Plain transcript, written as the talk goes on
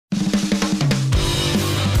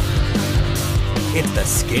It's the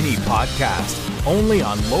Skinny Podcast, only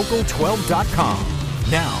on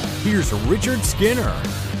Local12.com. Now, here's Richard Skinner.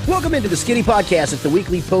 Welcome into the Skinny Podcast. It's the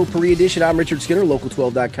weekly potpourri edition. I'm Richard Skinner,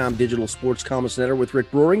 Local12.com digital sports columnist and editor with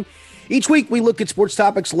Rick Broering. Each week, we look at sports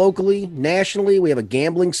topics locally, nationally. We have a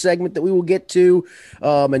gambling segment that we will get to.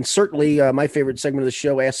 And certainly, my favorite segment of the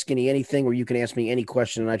show, Ask Skinny Anything, where you can ask me any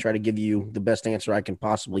question, and I try to give you the best answer I can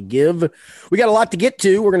possibly give. We got a lot to get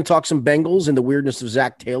to. We're going to talk some Bengals and the weirdness of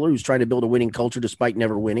Zach Taylor, who's trying to build a winning culture despite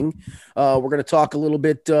never winning. We're going to talk a little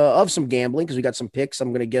bit of some gambling because we got some picks. I'm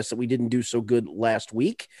going to guess that we didn't do so good last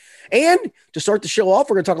week. And to start the show off,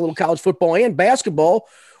 we're going to talk a little college football and basketball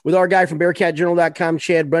with our guy from BearcatJournal.com,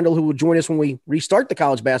 Chad Brendel, who will join us when we restart the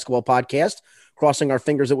college basketball podcast, crossing our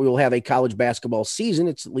fingers that we will have a college basketball season.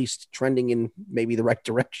 It's at least trending in maybe the right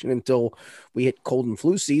direction until we hit cold and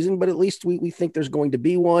flu season, but at least we think there's going to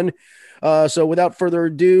be one. So without further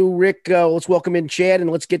ado, Rick, let's welcome in Chad, and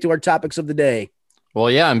let's get to our topics of the day. Well,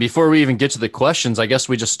 yeah, and before we even get to the questions, I guess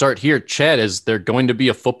we just start here. Chad, is there going to be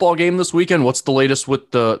a football game this weekend? What's the latest with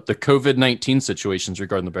the COVID-19 situations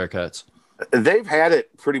regarding the Bearcats? They've had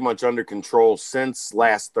it pretty much under control since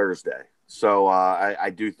last Thursday. So I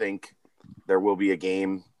do think there will be a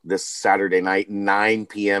game this Saturday night, 9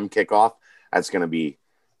 p.m. kickoff. That's going to be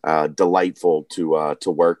delightful to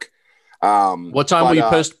work. What time will you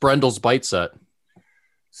post Brendel's Bites at?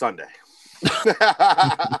 Sunday.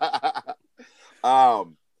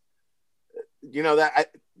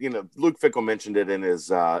 Luke Fickell mentioned it in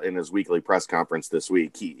his weekly press conference this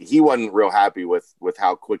week. He wasn't real happy with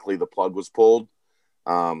how quickly the plug was pulled.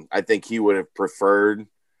 I think he would have preferred,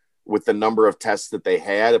 with the number of tests that they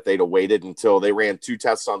had, if they'd have waited until they ran 2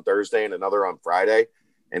 tests on Thursday and another on Friday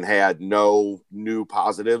and had no new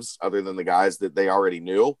positives other than the guys that they already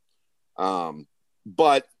knew.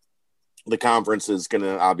 But the conference is going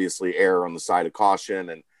to obviously err on the side of caution,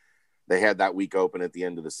 and they had that week open at the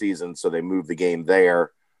end of the season, so they moved the game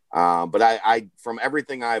there. But I from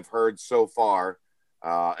everything I've heard so far,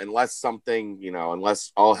 unless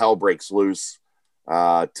all hell breaks loose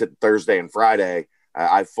to Thursday and Friday,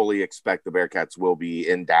 I fully expect the Bearcats will be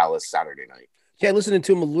in Dallas Saturday night. Yeah, listening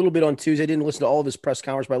to him a little bit on Tuesday. I didn't listen to all of his press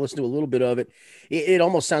conference, but I listened to a little bit of it. It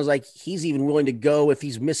almost sounds like he's even willing to go if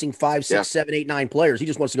he's missing 5, 6, 7, 8, 9 players. He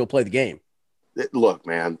just wants to go play the game. Look,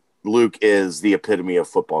 man. Luke is the epitome of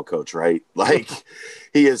football coach, right? Like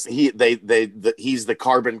he's the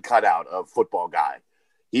carbon cutout of football guy.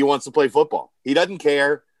 He wants to play football. He doesn't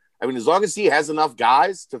care. I mean, as long as he has enough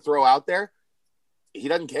guys to throw out there, he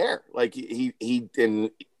doesn't care. Like he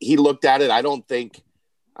looked at it. I don't think,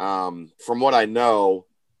 from what I know,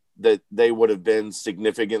 that they would have been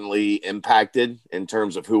significantly impacted in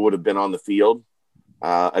terms of who would have been on the field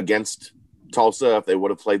against Tulsa if they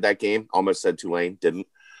would have played that game. Almost said Tulane, didn't.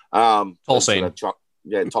 Tulsane.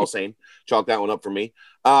 Tulsane. Chalk that one up for me.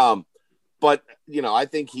 But I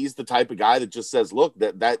think he's the type of guy that just says, look,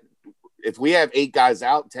 that if we have 8 guys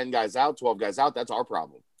out, 10 guys out, 12 guys out, that's our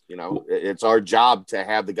problem. It's our job to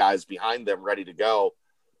have the guys behind them ready to go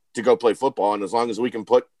play football. And as long as we can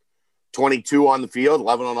put 22 on the field,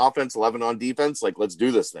 11 on offense, 11 on defense, like, let's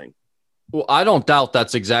do this thing. Well, I don't doubt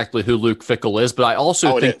that's exactly who Luke Fickell is, but I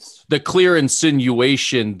also think the clear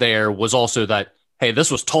insinuation there was also that, hey,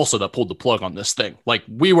 this was Tulsa that pulled the plug on this thing. Like,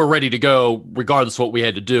 we were ready to go regardless of what we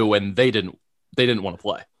had to do, and they didn't want to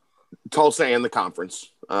play. Tulsa and the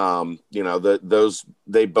conference,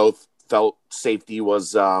 they both felt safety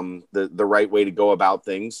was the right way to go about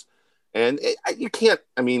things. And you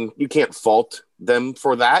can't fault them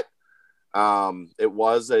for that. It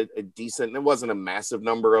was a decent, it wasn't a massive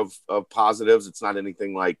number of positives. It's not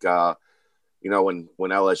anything like, when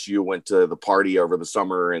LSU went to the party over the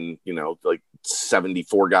summer and, like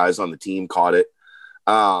 74 guys on the team caught it.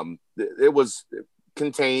 It was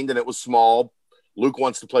contained and it was small. Luke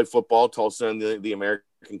wants to play football, Tulsa in the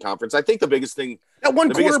American Conference. I think the biggest thing, that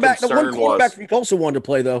one quarterback from Tulsa wanted to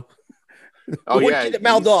play though. That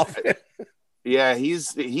mouthed off. Yeah,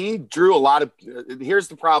 he drew a lot of. Here's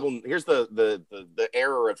the problem. Here's the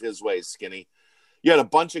error of his ways, Skinny. You had a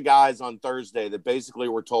bunch of guys on Thursday that basically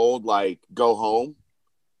were told, like, go home.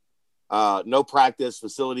 No practice,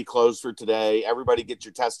 facility closed for today. Everybody get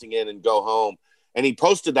your testing in and go home. And he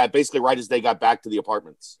posted that basically right as they got back to the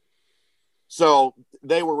apartments. So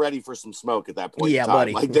they were ready for some smoke at that point in time.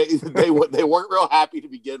 Buddy. Like they weren't real happy to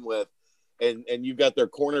begin with. And you've got their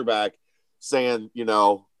cornerback saying,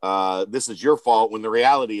 this is your fault, when the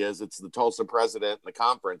reality is it's the Tulsa president and the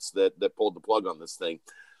conference that pulled the plug on this thing.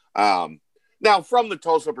 Now, from the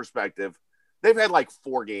Tulsa perspective, they've had like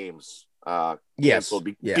 4 games canceled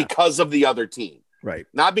because of the other team. Right.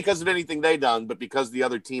 Not because of anything they done, but because the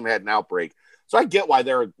other team had an outbreak. So I get why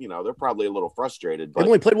they're probably a little frustrated. But they've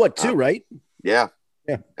only played what, 2, right? Yeah.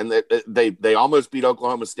 Yeah. And they almost beat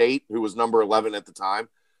Oklahoma State, who was number 11 at the time.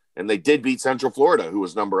 And they did beat Central Florida, who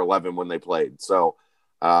was number 11 when they played. So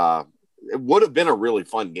it would have been a really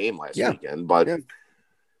fun game last weekend, but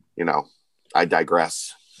I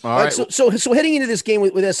digress. All right. So heading into this game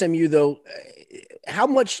with SMU, though, how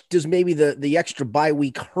much does maybe the extra bye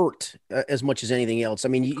week hurt as much as anything else? I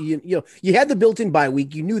mean, you had the built-in bye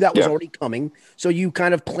week. You knew that was already coming, so you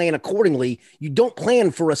kind of plan accordingly. You don't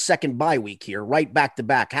plan for a second bye week here, right back to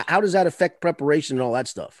back. How does that affect preparation and all that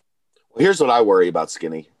stuff? Well, here's what I worry about,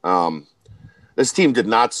 Skinny. This team did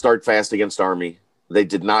not start fast against Army. They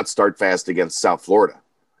did not start fast against South Florida.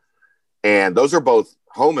 And those are both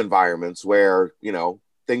home environments where,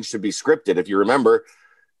 things should be scripted. If you remember,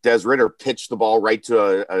 Des Ridder pitched the ball right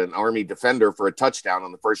to an Army defender for a touchdown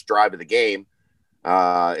on the first drive of the game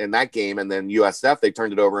in that game. And then USF, they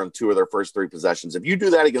turned it over on 2 of their first 3 possessions. If you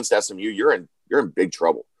do that against SMU, you're in big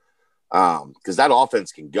trouble because that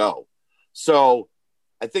offense can go. So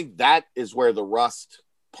I think that is where the rust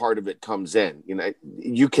part of it comes in.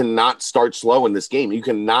 You cannot start slow in this game. You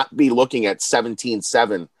cannot be looking at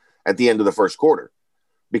 17-7 at the end of the first quarter,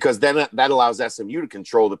 because then that allows SMU to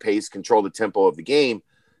control the pace, control the tempo of the game.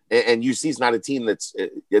 And UC is not a team that's,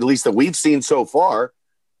 at least that we've seen so far,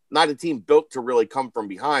 not a team built to really come from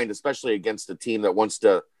behind, especially against a team that wants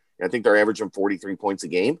to, I think they're averaging 43 points a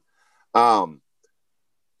game.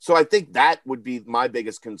 So I think that would be my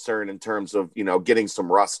biggest concern in terms of, getting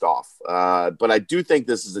some rust off. But I do think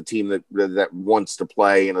this is a team that wants to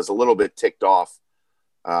play and is a little bit ticked off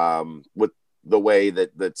with the way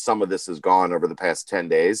that some of this has gone over the past 10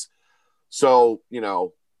 days. So,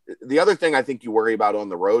 the other thing I think you worry about on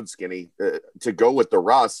the road, Skinny, to go with the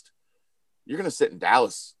rust, you're going to sit in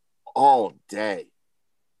Dallas all day.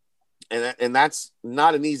 And that's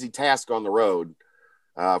not an easy task on the road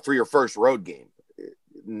for your first road game.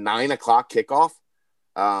 9:00 kickoff.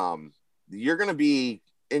 You're going to be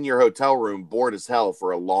in your hotel room bored as hell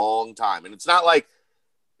for a long time. And it's not like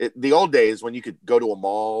the old days when you could go to a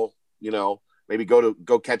mall, maybe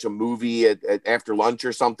go catch a movie at after lunch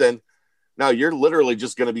or something. No, you're literally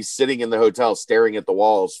just going to be sitting in the hotel staring at the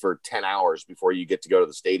walls for 10 hours before you get to go to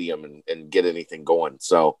the stadium and get anything going.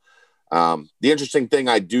 So the interesting thing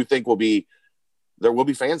I do think there will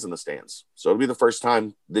be fans in the stands. So it'll be the first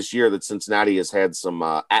time this year that Cincinnati has had some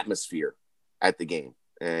atmosphere at the game,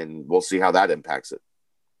 and we'll see how that impacts it.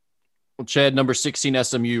 Well, Chad, number 16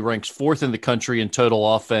 SMU ranks 4th in the country in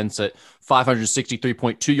total offense at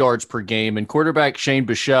 563.2 yards per game. And quarterback Shane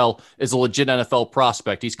Buechele is a legit NFL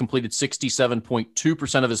prospect. He's completed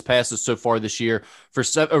 67.2% of his passes so far this year for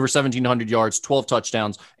over 1,700 yards, 12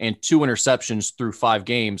 touchdowns, and 2 interceptions through 5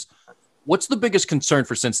 games. What's the biggest concern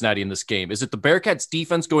for Cincinnati in this game? Is it the Bearcats'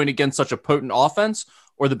 defense going against such a potent offense,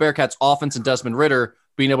 or the Bearcats' offense and Desmond Ridder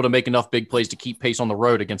being able to make enough big plays to keep pace on the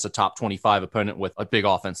road against a top 25 opponent with a big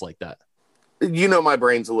offense like that? My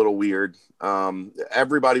brain's a little weird.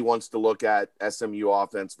 Everybody wants to look at SMU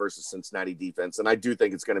offense versus Cincinnati defense, and I do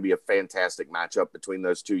think it's going to be a fantastic matchup between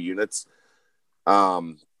those two units.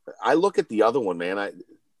 I look at the other one, man.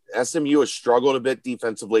 SMU has struggled a bit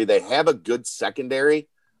defensively. They have a good secondary,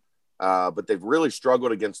 but they've really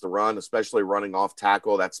struggled against the run, especially running off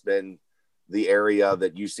tackle. That's been the area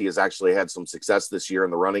that UC has actually had some success this year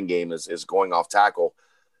in the running game is going off tackle.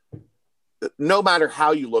 No matter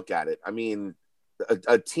how you look at it, I mean,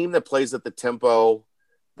 a team that plays at the tempo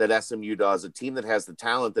that SMU does, a team that has the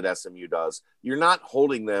talent that SMU does, you're not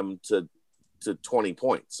holding them to 20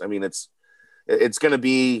 points. I mean, it's going to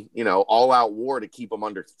be, all out war to keep them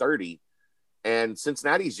under 30. And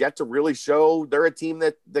Cincinnati's yet to really show they're a team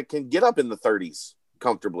that can get up in the 30s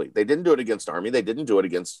comfortably. They didn't do it against Army. They didn't do it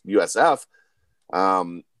against USF.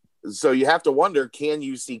 So you have to wonder, can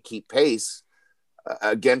UC keep pace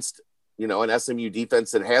against, an SMU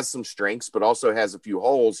defense that has some strengths, but also has a few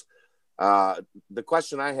holes. The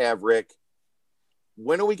question I have, Rick,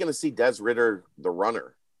 when are we going to see Des Ridder, the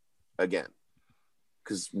runner, again?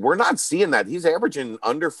 Because we're not seeing that. He's averaging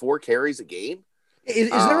under 4 carries a game.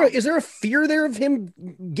 Is there a fear there of him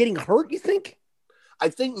getting hurt, you think? I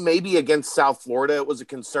think maybe against South Florida it was a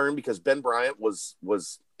concern because Ben Bryant was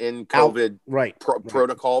in COVID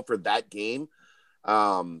protocol for that game.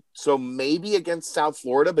 So maybe against South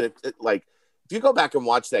Florida, but if you go back and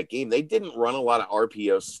watch that game, they didn't run a lot of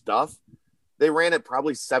RPO stuff. They ran it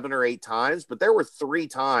probably 7 or 8 times, but there were 3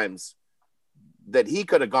 times that he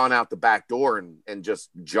could have gone out the back door and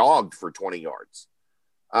just jogged for 20 yards.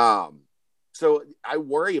 So I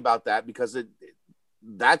worry about that because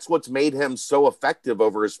that's what's made him so effective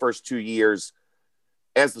over his first 2 years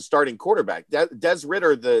as the starting quarterback. Des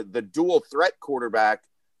Ridder, the dual threat quarterback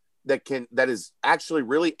that is actually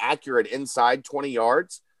really accurate inside 20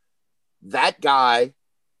 yards. That guy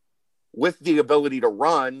with the ability to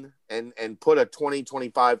run and put a 20,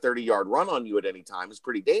 25, 30-yard run on you at any time is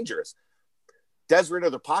pretty dangerous. Des Ridder,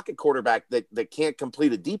 the pocket quarterback that can't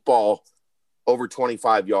complete a deep ball over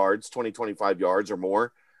 25 yards or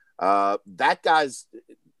more, that guy's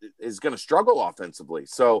is going to struggle offensively.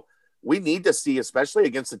 So we need to see, especially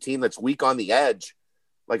against a team that's weak on the edge,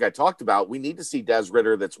 like I talked about, we need to see Des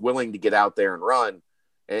Ridder that's willing to get out there and run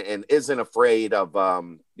and isn't afraid of,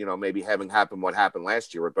 maybe having happened what happened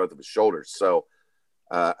last year with both of his shoulders. So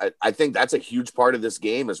I think that's a huge part of this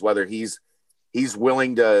game, is whether he's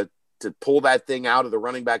willing to pull that thing out of the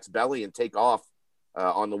running back's belly and take off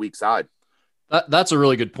on the weak side. That's a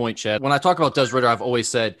really good point, Chad. When I talk about Des Ridder, I've always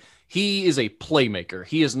said he is a playmaker.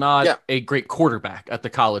 He is not a great quarterback at the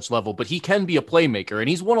college level, but he can be a playmaker, and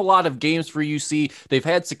he's won a lot of games for UC. They've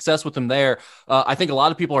had success with him there. I think a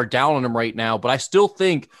lot of people are down on him right now, but I still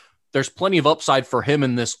think there's plenty of upside for him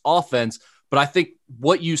in this offense. But I think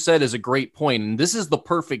what you said is a great point, and this is the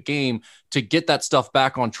perfect game to get that stuff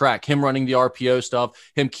back on track. Him running the RPO stuff,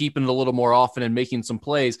 him keeping it a little more often and making some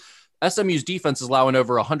plays. SMU's defense is allowing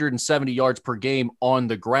over 170 yards per game on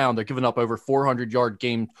the ground. They're giving up over 400-yard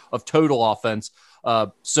game of total offense.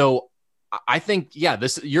 So I think,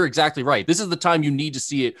 you're exactly right. This is the time you need to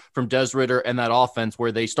see it from Des Ridder and that offense,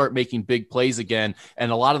 where they start making big plays again.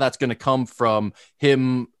 And a lot of that's going to come from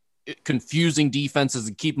him confusing defenses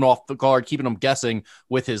and keeping off the guard, keeping them guessing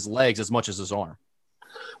with his legs as much as his arm.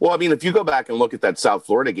 Well, I mean, if you go back and look at that South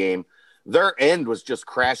Florida game, their end was just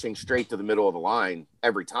crashing straight to the middle of the line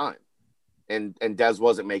every time. And Des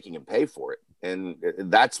wasn't making him pay for it. And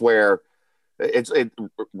that's where it's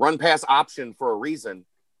run pass option for a reason.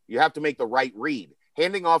 You have to make the right read.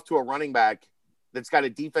 Handing off to a running back that's got a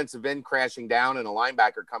defensive end crashing down and a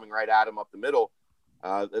linebacker coming right at him up the middle,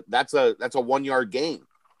 that's a 1-yard gain.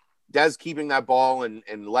 Des keeping that ball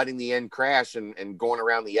and letting the end crash and going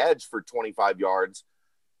around the edge for 25 yards.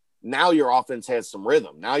 Now your offense has some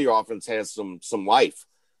rhythm. Now your offense has some life.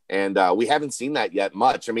 And we haven't seen that yet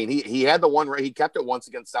much. I mean, he had the one where he kept it once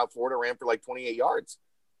against South Florida, ran for like 28 yards.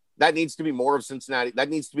 That needs to be more of Cincinnati. That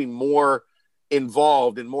needs to be more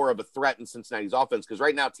involved and more of a threat in Cincinnati's offense, because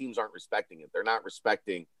right now teams aren't respecting it. They're not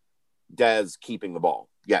respecting Des keeping the ball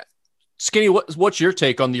yet. Skinny, what's your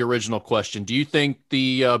take on the original question? Do you think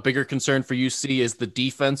the bigger concern for UC is the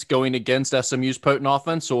defense going against SMU's potent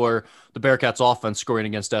offense, or the Bearcats offense scoring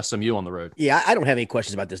against SMU on the road? Yeah, I don't have any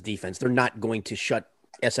questions about this defense. They're not going to shut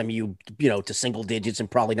SMU, to single digits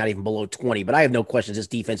and probably not even below 20. But I have no questions this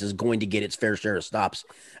defense is going to get its fair share of stops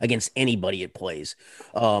against anybody it plays.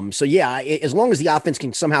 As long as the offense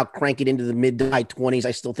can somehow crank it into the mid to high 20s,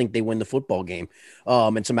 I still think they win the football game.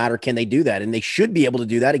 It's a matter, can they do that? And they should be able to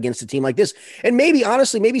do that against a team like this. And maybe,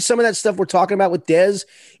 honestly, maybe some of that stuff we're talking about with Des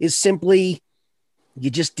is simply you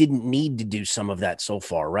just didn't need to do some of that so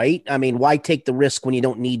far, right? I mean, why take the risk when you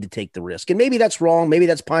don't need to take the risk? And maybe that's wrong. Maybe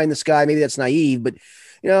that's pie in the sky. Maybe that's naive. But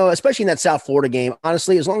especially in that South Florida game,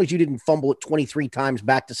 honestly, as long as you didn't fumble it 23 times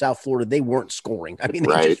back to South Florida, they weren't scoring. I mean,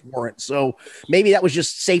 they just weren't. So maybe that was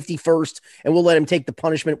just safety first, and we'll let him take the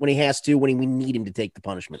punishment when he has to, when we need him to take the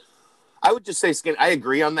punishment. I would just say, Skin, I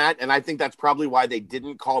agree on that, and I think that's probably why they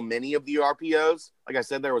didn't call many of the RPOs. Like I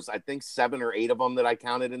said, there was, I think, 7 or 8 of them that I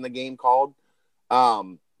counted in the game called,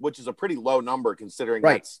 which is a pretty low number considering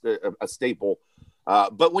that's a staple.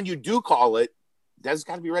 But when you do call it, Des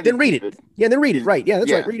got to be ready. Then read it. Yeah, then read it. Right. Yeah,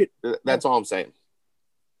 that's right. Read it. That's all I'm saying.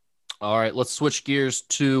 All right, let's switch gears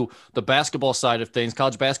to the basketball side of things.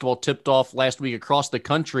 College basketball tipped off last week across the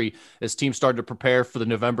country as teams started to prepare for the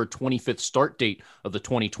November 25th start date of the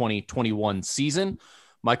 2020-21 season.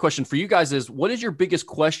 My question for you guys is, what is your biggest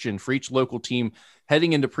question for each local team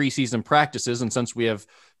heading into preseason practices? And since we have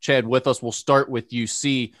Chad with us, we'll start with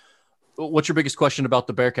UC. What's your biggest question about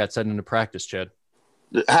the Bearcats heading into practice, Chad?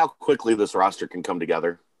 How quickly this roster can come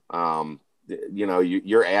together.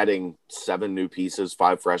 You're adding 7 new pieces,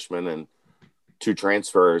 5 freshmen and 2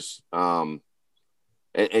 transfers. And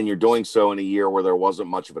you're doing so in a year where there wasn't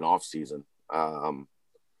much of an off season.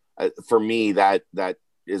 For me, that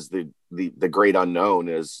is the great unknown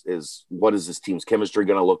is what is this team's chemistry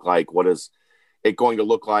going to look like? What is it going to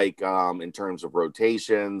look like in terms of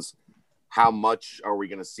rotations? How much are we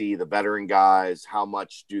going to see the veteran guys? How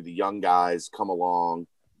much do the young guys come along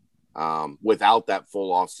without that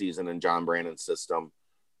full off season in John Brannon's system?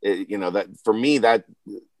 That for me, that,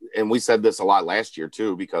 and we said this a lot last year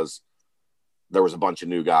too, because there was a bunch of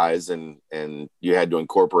new guys, and you had to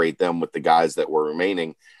incorporate them with the guys that were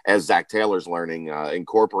remaining. As Zach Taylor's learning,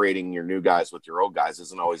 incorporating your new guys with your old guys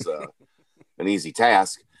isn't always an easy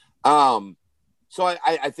task. So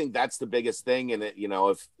I think that's the biggest thing. And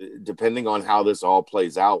if depending on how this all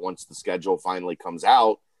plays out, once the schedule finally comes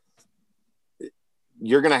out,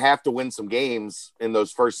 you're going to have to win some games in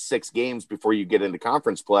those first 6 games before you get into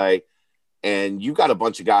conference play. And you got a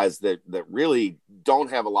bunch of guys that really don't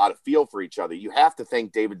have a lot of feel for each other. You have to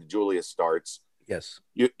think David DeJulius starts. Yes.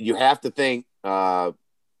 You have to think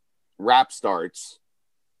Rapp starts.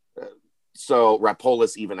 So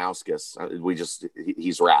Rapolis Ivanauskas,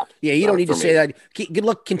 he's Rapp. Yeah, you don't need to say me. that. Good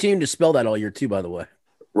luck continuing to spell that all year too, by the way.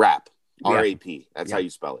 Rapp, Yeah. R-A-P. That's how you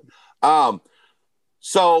spell it.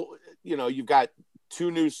 So, you've got 2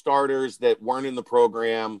 new starters that weren't in the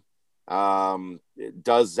program.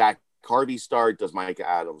 Does Zach Harvey start? Does Micah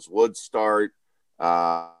Adams-Wood start?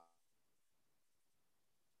 You'll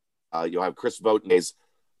have Chris Votanes.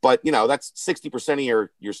 But, that's 60% of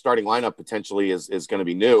your starting lineup potentially is going to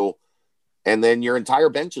be new. And then your entire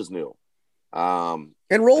bench is new. And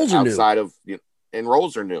roles are new. And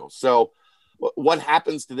roles are new. So what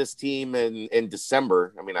happens to this team in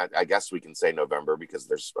December? I mean, I guess we can say November because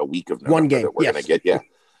there's a week of November 1 game that we're going to get. Yeah.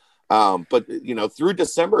 But through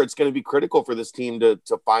December, it's going to be critical for this team to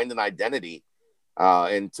find an identity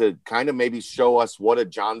and to kind of maybe show us what a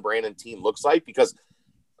John Brannon team looks like, because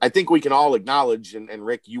I think we can all acknowledge, and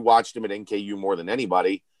Rick, you watched him at NKU more than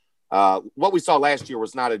anybody. What we saw last year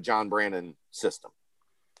was not a John Brannon system.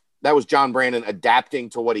 That was John Brannon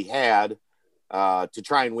adapting to what he had to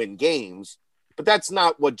try and win games. But that's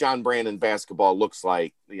not what John Brannon basketball looks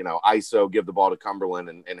like. ISO, give the ball to Cumberland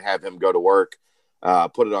and have him go to work,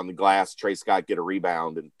 put it on the glass, Trey Scott get a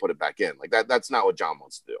rebound and put it back in. Like that. That's not what John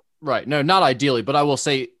wants to do. Right. No, not ideally, but I will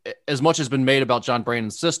say, as much has been made about John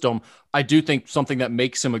Brannon's system, I do think something that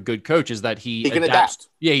makes him a good coach is that he can adapt.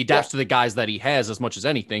 Yeah, he adapts to the guys that he has as much as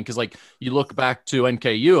anything. Because you look back to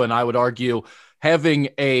NKU, and I would argue having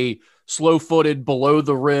a slow-footed,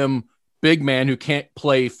 below-the-rim big man who can't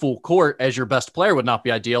play full court as your best player would not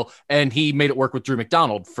be ideal. And he made it work with Drew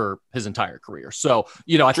McDonald for his entire career. So,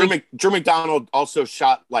 I think Drew McDonald also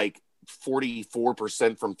shot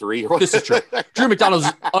 44% from 3. This is true. Drew McDonald's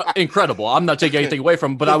incredible. I'm not taking anything away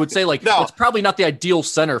from him, but I would say it's probably not the ideal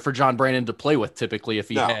center for John Brannon to play with typically if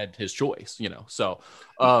he had his choice, So,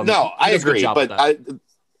 I agree, but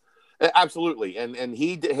absolutely. And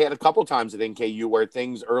he had a couple times at NKU where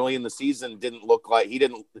things early in the season didn't look like he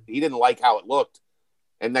didn't like how it looked.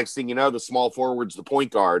 And next thing you know, the small forward's the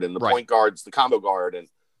point guard and the point guard's the combo guard.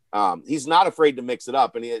 And he's not afraid to mix it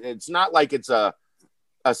up. And it's not like it's a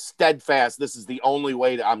steadfast, this is the only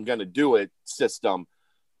way that I'm going to do it system,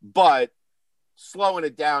 but slowing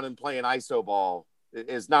it down and playing ISO ball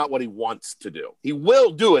is not what he wants to do. He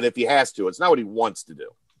will do it if he has to. It's not what he wants to do.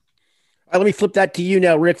 Let me flip that to you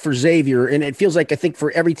now, Rick, for Xavier. And it feels like I think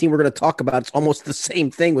for every team we're going to talk about, it's almost the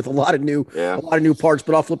same thing with a lot of new parts.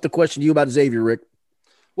 But I'll flip the question to you about Xavier, Rick.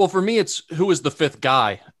 Well, for me, it's who is the 5th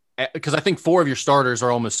guy? Because I think 4 of your starters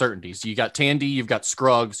are almost certainties. You got Tandy, you've got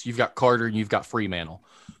Scruggs, you've got Carter, and you've got Freemantle.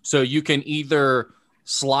 So you can either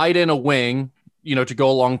slide in a wing, to go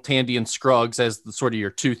along Tandy and Scruggs as the sort of your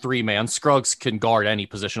 2-3 man. Scruggs can guard any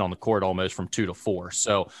position on the court almost from 2 to 4.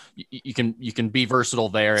 So you can be versatile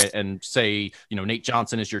there and say, Nate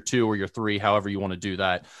Johnson is your 2 or your 3, however you want to do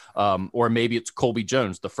that. Or maybe it's Colby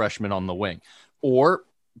Jones, the freshman on the wing, or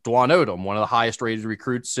Dwan Odom, one of the highest rated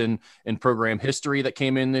recruits in program history that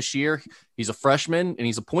came in this year. He's a freshman and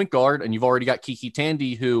he's a point guard, and you've already got Kiki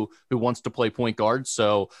Tandy who wants to play point guard.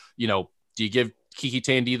 So, do you give Kiki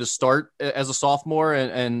Tandy the start as a sophomore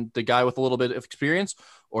and the guy with a little bit of experience,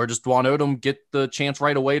 or does Dwan Odom get the chance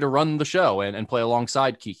right away to run the show and play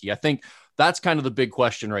alongside Kiki? I think that's kind of the big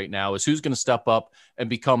question right now, is who's going to step up and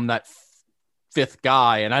become that 5th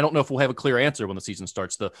guy. And I don't know if we'll have a clear answer when the season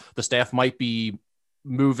starts. The staff might be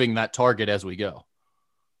moving that target as we go.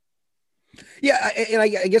 Yeah, and I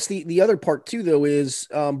guess the other part too, though, is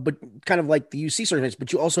but kind of like the UC tournaments,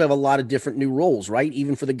 but you also have a lot of different new roles, right?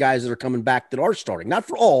 Even for the guys that are coming back that are starting, not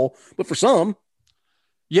for all, but for some.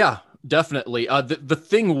 Yeah, definitely. The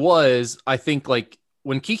thing was, I think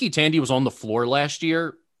when Kiki Tandy was on the floor last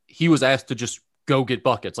year, he was asked to just go get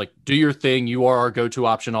buckets, do your thing. You are our go-to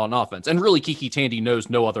option on offense. And really Kiki Tandy knows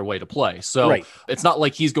no other way to play. So It's not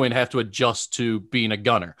like he's going to have to adjust to being a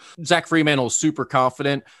gunner. Zach Freemantle is super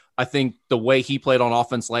confident. I think the way he played on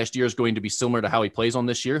offense last year is going to be similar to how he plays on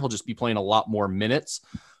this year. He'll just be playing a lot more minutes.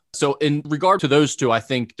 So in regard to those two, I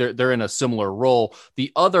think they're in a similar role.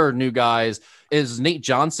 The other new guys, is Nate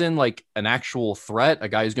Johnson like an actual threat, a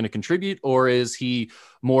guy who's going to contribute, or is he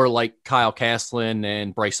more like Kyle Castlin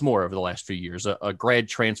and Bryce Moore over the last few years, a grad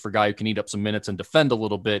transfer guy who can eat up some minutes and defend a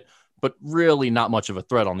little bit, but really not much of a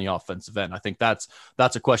threat on the offensive end? I think that's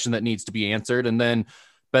a question that needs to be answered. And then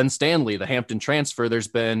Ben Stanley, the Hampton transfer, there's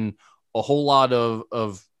been a whole lot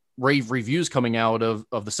of rave reviews coming out of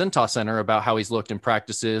the Cintas Center about how he's looked in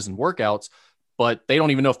practices and workouts, but they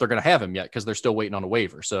don't even know if they're going to have him yet because they're still waiting on a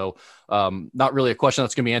waiver. So not really a question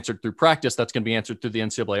that's going to be answered through practice. That's going to be answered through the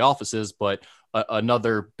NCAA offices, but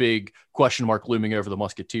another big question mark looming over the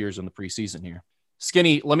Musketeers in the preseason here.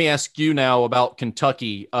 Skinny, let me ask you now about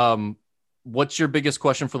Kentucky. What's your biggest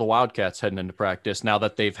question for the Wildcats heading into practice now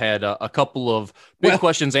that they've had a couple of big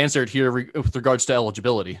questions answered here with regards to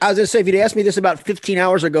eligibility? I was going to say, if you'd asked me this about 15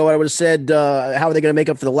 hours ago, I would have said, how are they going to make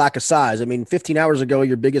up for the lack of size? I mean, 15 hours ago,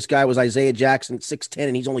 your biggest guy was Isaiah Jackson at 6'10",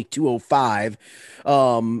 and he's only 205.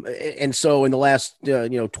 And so in the last,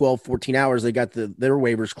 12, 14 hours, they got their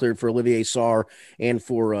waivers cleared for Olivier Sarr and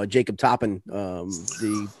for Jacob Toppin,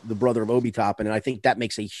 the brother of Obi Toppin. And I think that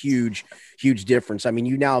makes a huge, huge difference. I mean,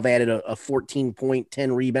 you now have added a 14-point,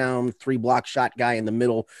 10 rebound, 3 block shot guy in the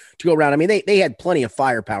middle to go around. I mean, they had plenty of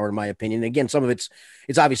firepower, in my opinion. And again, some of it's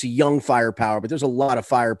obviously young firepower, but there's a lot of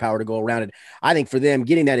firepower to go around it. I think for them,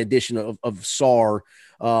 getting that addition of Sarr,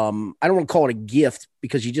 I don't want to call it a gift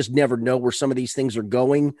because you just never know where some of these things are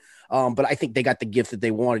going. But I think they got the gift that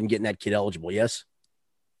they wanted in getting that kid eligible. Yes.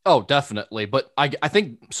 Oh, definitely. But I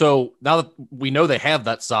think so now that we know they have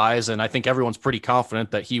that size, and I think everyone's pretty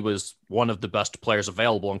confident that he was one of the best players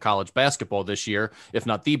available in college basketball this year, if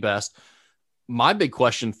not the best. My big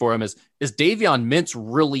question for him is Davion Mintz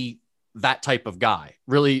really that type of guy,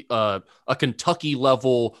 really a Kentucky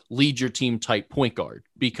level lead your team type point guard?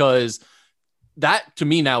 Because that to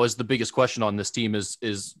me now is the biggest question on this team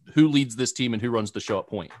is who leads this team and who runs the show at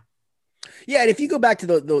point. Yeah, and if you go back to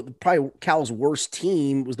the probably Cal's worst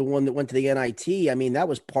team was the one that went to the NIT. I mean, that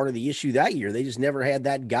was part of the issue that year. They just never had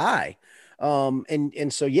that guy.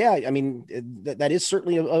 And so, yeah, I mean, that is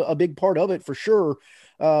certainly a big part of it for sure.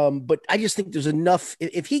 But I just think there's enough,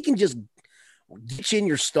 if he can just get you in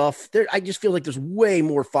your stuff there, I just feel like there's way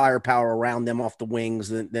more firepower around them off the wings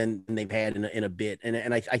than they've had in a bit.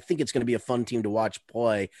 And I think it's going to be a fun team to watch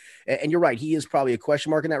play. And you're right. He is probably a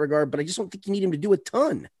question mark in that regard, but I just don't think you need him to do a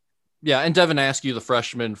ton. Yeah, and Devin Askew, the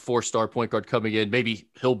freshman 4-star point guard coming in, maybe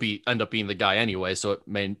he'll end up being the guy anyway, so it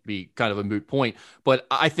may be kind of a moot point. But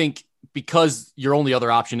I think because your only other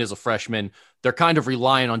option is a freshman, they're kind of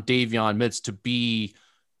relying on Davion Mintz to be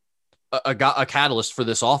a catalyst for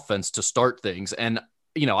this offense to start things. And,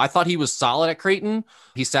 I thought he was solid at Creighton.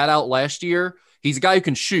 He sat out last year. He's a guy who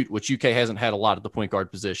can shoot, which UK hasn't had a lot at the point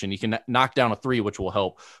guard position. He can knock down a three, which will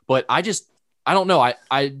help. But I don't know.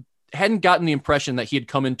 I hadn't gotten the impression that he had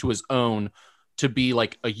come into his own to be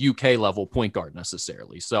like a UK level point guard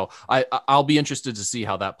necessarily. So I'll be interested to see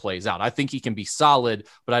how that plays out. I think he can be solid,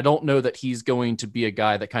 but I don't know that he's going to be a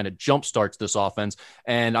guy that kind of jumpstarts this offense.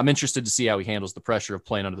 And I'm interested to see how he handles the pressure of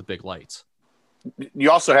playing under the big lights. You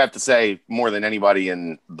also have to say, more than anybody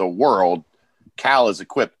in the world, Cal is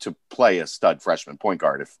equipped to play a stud freshman point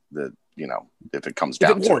guard if it comes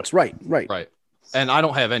down to it. Right. And I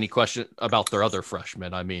don't have any question about their other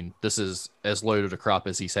freshmen. I mean, this is as loaded a crop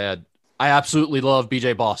as he's had. I absolutely love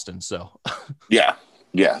BJ Boston. So yeah.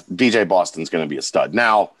 BJ Boston's going to be a stud.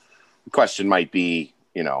 Now the question might be,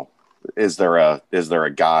 is there a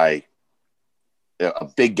guy, a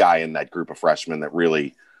big guy in that group of freshmen that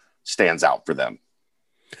really stands out for them?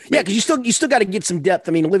 Maybe. Yeah. Cause you still got to get some depth.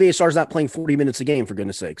 I mean, Olivier Sarr's not playing 40 minutes a game for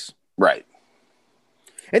goodness sakes. Right.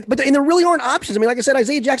 But there really aren't options. I mean, like I said,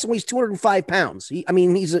 Isaiah Jackson weighs 205 pounds.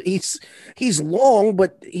 He's long,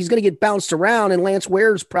 but he's going to get bounced around. And Lance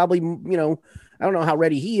Ware's probably, I don't know how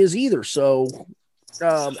ready he is either. So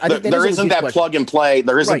I think there isn't that plug and play.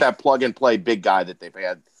 There isn't that plug and play big guy that they've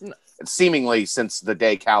had seemingly since the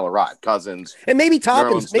day Cal arrived. Cousins and maybe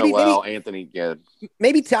Toppins, maybe Anthony. Yeah,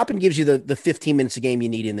 maybe Toppin gives you the 15 minutes a game you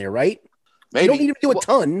need in there, right? Maybe you don't need to do a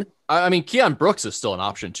ton. I mean, Keon Brooks is still an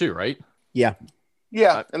option too, right? Yeah.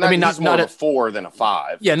 Yeah, and he's not a 4 than a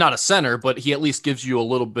 5. Yeah, not a center, but he at least gives you a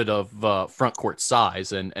little bit of front court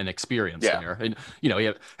size and experience there. And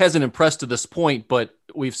he hasn't impressed to this point, but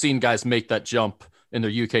we've seen guys make that jump in their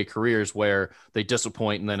UK careers where they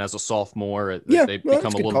disappoint, and then as a sophomore, they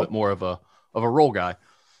become a little bit more of a role guy.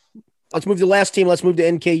 Let's move to the last team. Let's move to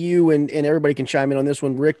NKU, and everybody can chime in on this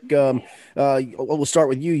one. Rick, we'll start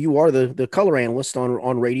with you. You are the color analyst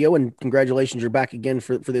on radio, and congratulations, you're back again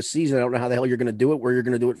for this season. I don't know how the hell you're going to do it, where you're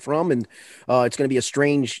going to do it from, and it's going to be a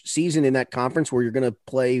strange season in that conference where you're going to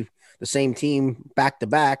play the same team back to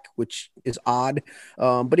back, which is odd,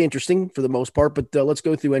 but interesting for the most part. But let's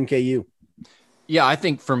go through NKU. Yeah, I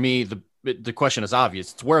think for me, the question is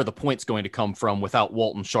obvious. It's where are the points going to come from without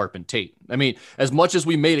Walton, Sharp, and Tate? I mean, as much as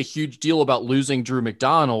we made a huge deal about losing Drew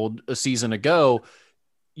McDonald a season ago,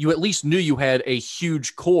 you at least knew you had a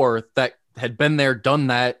huge core that had been there, done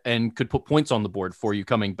that, and could put points on the board for you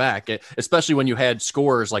coming back, especially when you had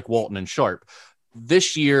scorers like Walton and Sharp.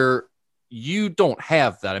 This year, you don't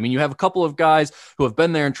have that. I mean, you have a couple of guys who have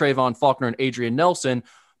been there in Trayvon Faulkner and Adrian Nelson,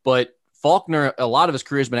 but Faulkner, a lot of his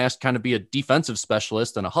career has been asked to kind of be a defensive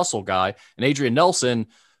specialist and a hustle guy. And Adrian Nelson,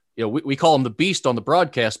 we call him the beast on the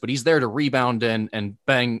broadcast, but he's there to rebound and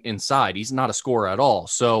bang inside. He's not a scorer at all.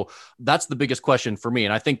 So that's the biggest question for me.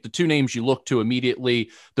 And I think the two names you look to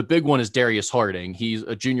immediately, the big one is Darius Harding. He's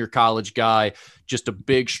a junior college guy, just a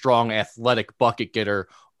big, strong, athletic bucket getter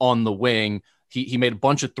on the wing. He made a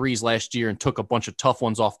bunch of threes last year and took a bunch of tough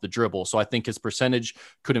ones off the dribble. So I think his percentage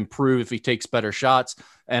could improve if he takes better shots.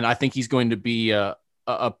 And I think he's going to be a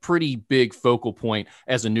pretty big focal point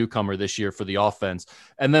as a newcomer this year for the offense.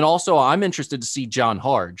 And then also I'm interested to see John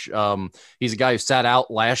Harge. He's a guy who sat out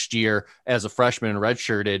last year as a freshman and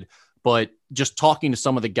redshirted, but just talking to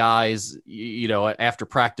some of the guys, after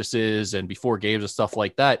practices and before games and stuff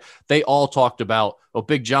like that, they all talked about,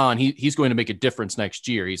 Big John, he's going to make a difference next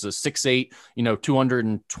year. He's a 6'8",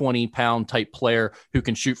 220-pound type player who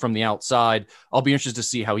can shoot from the outside. I'll be interested to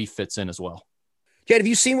see how he fits in as well. Jed, have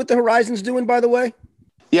you seen what the Horizon's doing, by the way?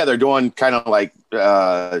 Yeah, they're doing kind of like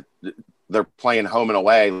they're playing home and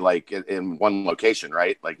away, like in one location,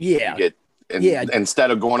 right? Like yeah. You get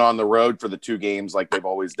instead of going on the road for the two games like they've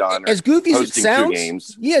always done. As goofy as it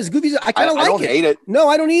sounds, as goofy as I kind of like it. I don't hate it. No,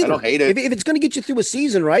 I don't either. I don't hate it. If it's going to get you through a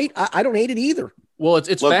season, right? I don't hate it either. Well,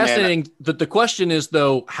 it's fascinating. The question is,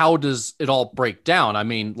 though, how does it all break down? I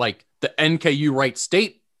mean, like the NKU Wright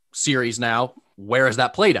State series now, where is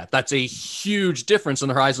that played at? That's a huge difference in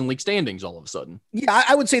the Horizon League standings all of a sudden. Yeah,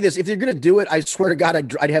 I would say this. If you're going to do it, I swear to God,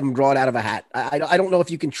 I'd have them draw it out of a hat. I don't know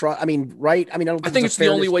if you can try. I mean, right? I mean, I think it's the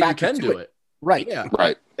only way you can do it. Right. Yeah.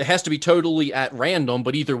 Right. It has to be totally at random,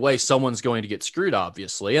 but either way, someone's going to get screwed,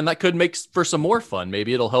 obviously. And that could make for some more fun.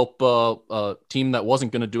 Maybe it'll help a team that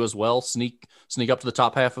wasn't going to do as well sneak up to the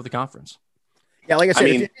top half of the conference. Yeah, like I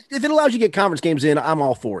said, if it allows you to get conference games in, I'm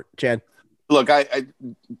all for it, Chad. Look,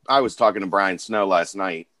 I was talking to Brian Snow last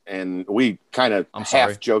night, and we kind of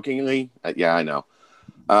half-jokingly yeah, I know.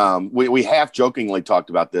 We half-jokingly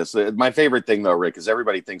talked about this. My favorite thing, though, Rick, is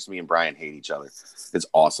everybody thinks me and Brian hate each other. It's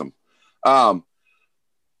awesome.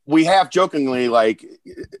 We half-jokingly, like,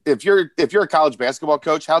 if you're a college basketball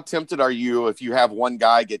coach, how tempted are you if you have one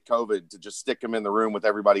guy get COVID to just stick him in the room with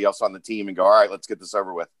everybody else on the team and go, all right, let's get this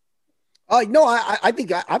over with? No, I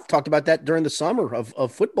think I've talked about that during the summer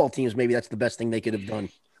of football teams. Maybe that's the best thing they could have done.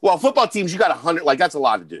 Well, football teams, you got 100, like that's a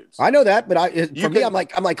lot of dudes. I know that, but I'm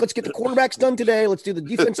like, let's get the quarterbacks done today. Let's do the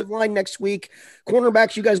defensive line next week.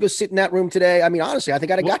 Cornerbacks, you guys go sit in that room today. I mean, honestly, I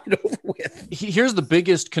think I'd have got it over with. Here's the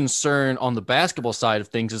biggest concern on the basketball side of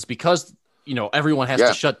things is because, everyone has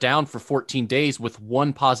to shut down for 14 days with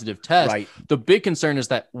one positive test. Right. The big concern is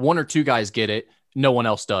that one or two guys get it. No one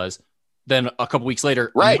else does. Then a couple weeks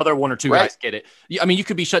later, another one or two guys get it. I mean, you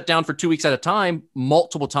could be shut down for 2 weeks at a time,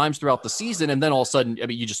 multiple times throughout the season, and then all of a sudden,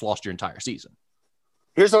 you just lost your entire season.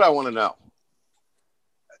 Here's what I want to know: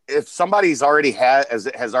 if somebody's already has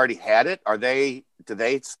already had it, do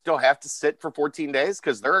they still have to sit for 14 days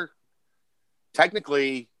because they're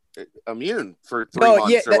technically immune for 3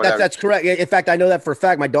 months? Yeah, that's correct. In fact, I know that for a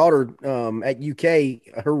fact. My daughter at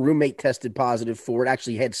UK, her roommate tested positive for it.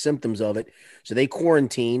 Actually, had symptoms of it, so they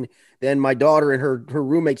quarantined. Then my daughter and her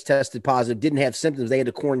roommates tested positive, didn't have symptoms. They had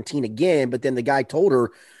to quarantine again. But then the guy told her,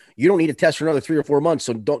 you don't need to test for another 3 or 4 months.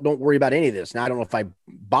 So don't worry about any of this. Now, I don't know if I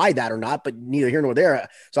buy that or not, but neither here nor there.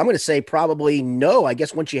 So I'm going to say probably no. I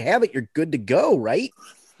guess once you have it, you're good to go, right?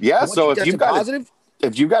 Yeah. So if you've got positive,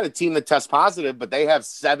 if you've got a team that tests positive, but they have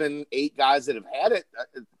 7, 8 guys that have had it,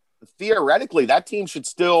 theoretically, that team should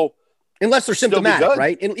still. Unless they're symptomatic,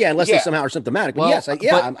 right? Unless they somehow are symptomatic. Well, yes,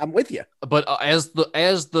 I'm with you. But as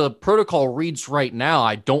the protocol reads right now,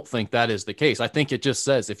 I don't think that is the case. I think it just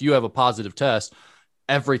says if you have a positive test,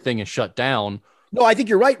 everything is shut down No, I think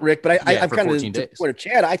you're right, Rick. But I'm for kind 14 of days. to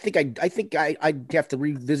Chad. I think I'd have to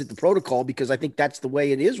revisit the protocol because I think that's the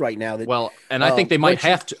way it is right now. That I think they might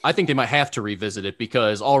have to. I think they might have to revisit it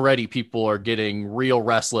because already people are getting real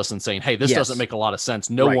restless and saying, "Hey, this doesn't make a lot of sense.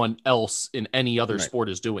 No one else in any other sport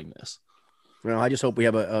is doing this." Well, I just hope we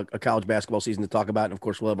have a college basketball season to talk about, and of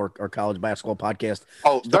course, we'll have our college basketball podcast.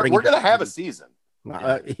 Oh, we're going to have a season. Or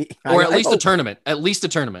at least a tournament. At least a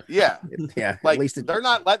tournament. Yeah. Like, at least they're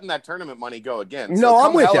not letting that tournament money go again. No,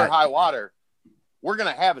 I'm with that. High water, we're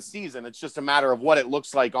going to have a season. It's just a matter of what it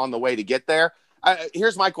looks like on the way to get there.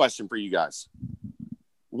 Here's my question for you guys.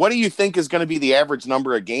 What do you think is going to be the average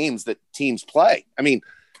number of games that teams play? I mean,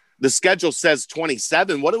 the schedule says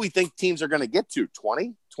 27. What do we think teams are going to get to?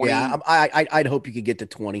 20? 20? Yeah, I'd hope you could get to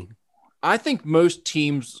 20. I think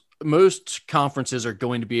most conferences are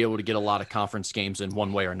going to be able to get a lot of conference games in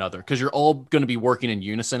one way or another because you're all going to be working in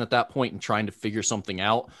unison at that point and trying to figure something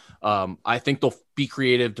out. I think they'll be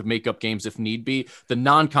creative to make up games if need be. The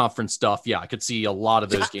non-conference stuff, I could see a lot of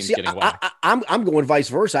those games getting whacked. I'm going vice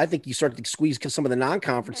versa. I think you start to squeeze some of the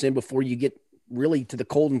non-conference in before you get really to the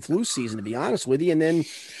cold and flu season, to be honest with you. And then,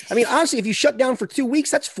 I mean, honestly, if you shut down for 2 weeks,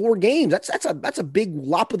 that's 4 games. That's a big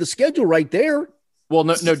lop of the schedule right there. Well,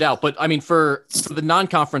 no doubt. But I mean, for the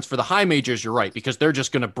non-conference, for the high majors, you're right, because they're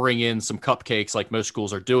just going to bring in some cupcakes like most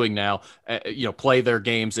schools are doing now, play their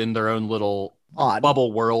games in their own little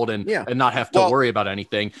bubble world and not have to worry about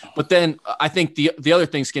anything. But then I think the other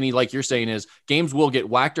thing, Skinny, like you're saying, is games will get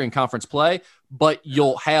whacked during conference play, but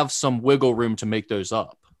you'll have some wiggle room to make those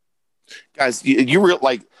up. Guys,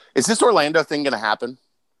 is this Orlando thing going to happen?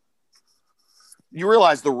 You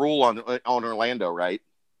realize the rule on Orlando, right?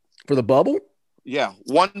 For the bubble? Yeah.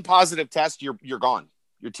 One positive test, you're gone.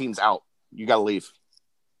 Your team's out. You got to leave.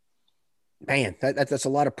 Man, that's a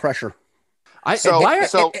lot of pressure. And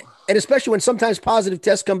especially when sometimes positive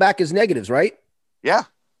tests come back as negatives, right? Yeah.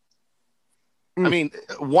 I mean,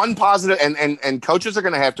 one positive and coaches are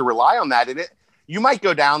going to have to rely on that. And you might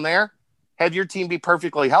go down there, have your team be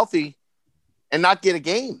perfectly healthy and not get a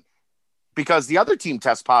game because the other team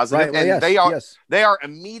tests positive they are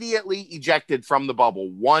immediately ejected from the bubble.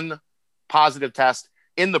 One positive test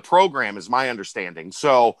in the program is my understanding.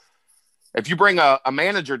 So if you bring a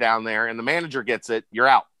manager down there and the manager gets it, you're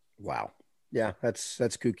out. Wow. Yeah, that's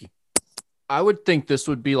kooky. I would think this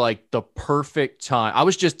would be like the perfect time. I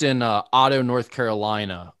was just in Otto, North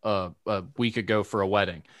Carolina a week ago for a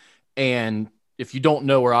wedding. And if you don't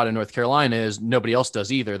know where Otto, North Carolina is, nobody else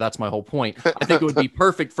does either. That's my whole point. I think it would be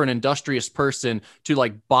perfect for an industrious person to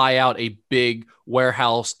like buy out a big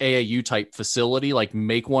warehouse AAU type facility, like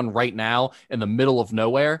make one right now in the middle of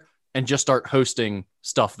nowhere and just start hosting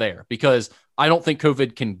stuff there because I don't think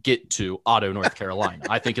COVID can get to Otto, North Carolina.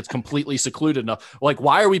 I think it's completely secluded enough. Like,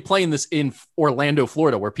 why are we playing this in Orlando,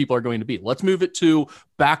 Florida, where people are going to be? Let's move it to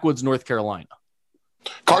backwoods, North Carolina.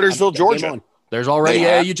 Cartersville, Georgia. There's already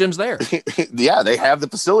AAU gyms there. Yeah, they have the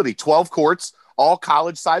facility, 12 courts, all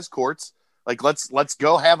college-sized courts. Like, let's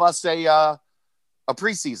go have us a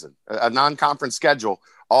preseason, a non-conference schedule,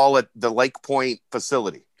 all at the Lake Point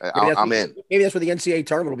facility. I'm in. Maybe that's where the NCAA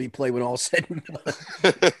tournament will be played when all said and done.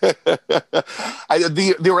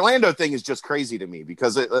 The Orlando thing is just crazy to me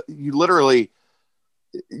because you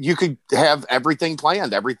could have everything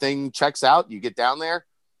planned. Everything checks out. You get down there.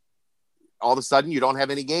 All of a sudden you don't have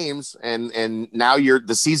any games and now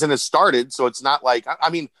the season has started. So it's not like, I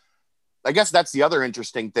mean, I guess that's the other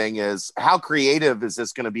interesting thing is how creative is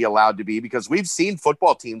this going to be allowed to be? Because we've seen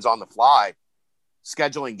football teams on the fly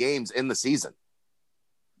scheduling games in the season.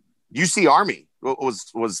 UC Army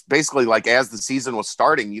was basically like, as the season was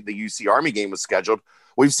starting, the UC Army game was scheduled.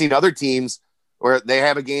 We've seen other teams where they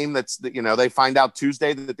have a game that's, they find out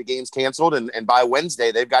Tuesday that the game's canceled. And by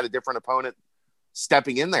Wednesday, they've got a different opponent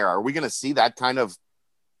stepping in there. Are we going to see that kind of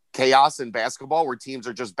chaos in basketball where teams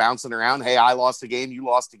are just bouncing around? Hey, I lost a game. You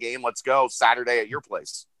lost a game. Let's go Saturday at your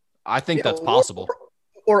place. I think that's possible.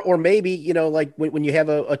 Or maybe, like when you have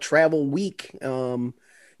a travel week,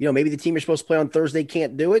 maybe the team you're supposed to play on Thursday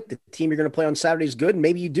can't do it. The team you're going to play on Saturday is good. And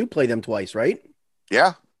maybe you do play them twice, right?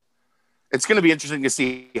 Yeah. It's going to be interesting to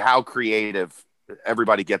see how creative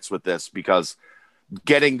everybody gets with this because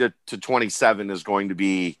getting to 27 is going to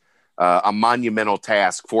be a monumental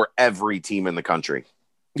task for every team in the country.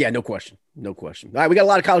 Yeah, no question. No question. All right, we got a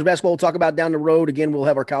lot of college basketball we'll talk about down the road. Again, we'll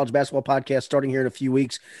have our college basketball podcast starting here in a few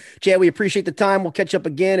weeks. Chad, we appreciate the time. We'll catch up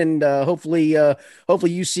again, and hopefully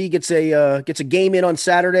UC gets a game in on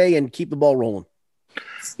Saturday and keep the ball rolling.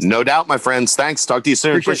 No doubt, my friends. Thanks. Talk to you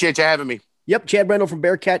soon. Appreciate you having me. Yep, Chad Brendel from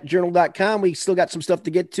BearcatJournal.com. We still got some stuff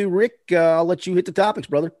to get to. Rick, I'll let you hit the topics,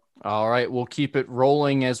 brother. All right, we'll keep it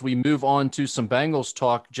rolling as we move on to some Bengals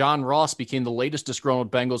talk. John Ross became the latest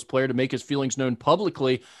disgruntled Bengals player to make his feelings known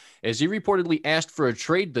publicly as he reportedly asked for a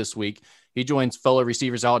trade this week. He joins fellow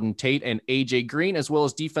receivers Auden Tate and A.J. Green, as well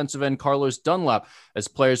as defensive end Carlos Dunlap, as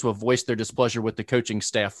players who have voiced their displeasure with the coaching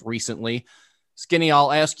staff recently. Skinny,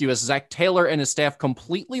 I'll ask you, has Zac Taylor and his staff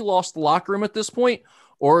completely lost the locker room at this point,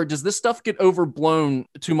 or does this stuff get overblown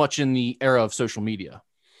too much in the era of social media?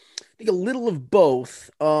 I think a little of both,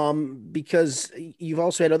 because you've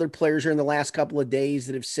also had other players here in the last couple of days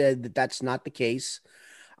that have said that that's not the case.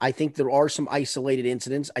 I think there are some isolated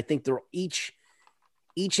incidents. I think they're each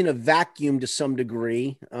in a vacuum to some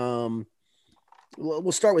degree.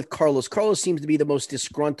 We'll start with Carlos. Carlos seems to be the most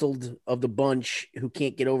disgruntled of the bunch who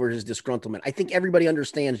can't get over his disgruntlement. I think everybody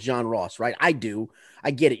understands John Ross, right? I do. I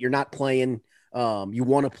get it. You're not playing. You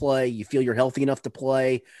want to play. You feel you're healthy enough to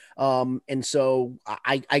play. And so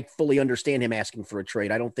I fully understand him asking for a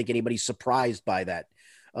trade. I don't think anybody's surprised by that.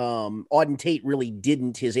 Auden Tate really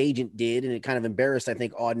didn't. His agent did, and it kind of embarrassed, I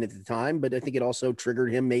think, Auden at the time, but I think it also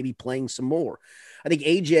triggered him maybe playing some more. I think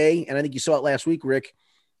AJ, and I think you saw it last week, Rick,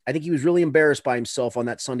 I think he was really embarrassed by himself on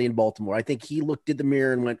that Sunday in Baltimore. I think he looked at the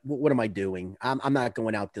mirror and went, what am I doing? I'm not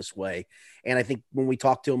going out this way. And I think when we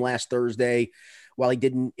talked to him last Thursday, while he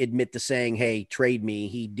didn't admit to saying, hey, trade me,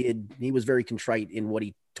 he was very contrite in what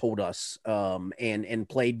he told us, and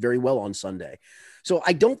played very well on Sunday. So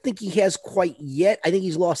I don't think he has quite yet. I think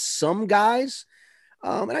he's lost some guys.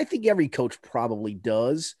 And I think every coach probably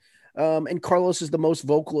does. And Carlos is the most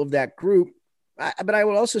vocal of that group. But I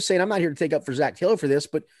would also say, and I'm not here to take up for Zac Taylor for this,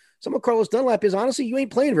 but some of Carlos Dunlap is, honestly, you ain't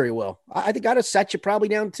playing very well. I think I'd have sat you probably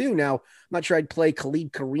down too. Now, I'm not sure I'd play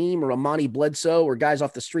Khalid Kareem or Amani Bledsoe or guys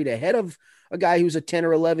off the street ahead of a guy who's a 10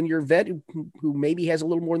 or 11-year vet who maybe has a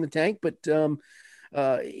little more in the tank, but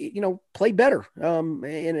play better.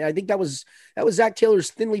 And I think that was Zac Taylor's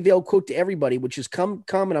thinly veiled quote to everybody, which is come,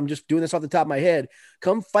 and I'm just doing this off the top of my head,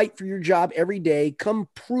 come fight for your job every day. Come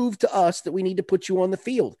prove to us that we need to put you on the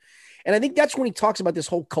field. And I think that's when he talks about this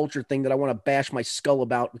whole culture thing that I want to bash my skull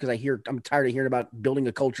about, because I'm tired of hearing about building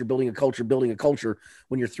a culture when you're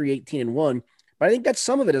 3-18-1. But I think that's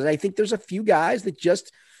some of it. Is I think there's a few guys that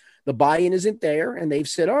just the buy-in isn't there, and they've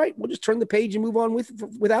said, all right, we'll just turn the page and move on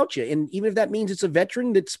without you. And even if that means it's a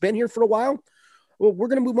veteran that's been here for a while, well, we're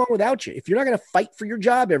going to move on without you. If you're not going to fight for your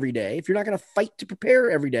job every day, if you're not going to fight to prepare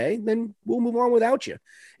every day, then we'll move on without you.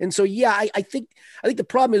 And so, yeah, I think the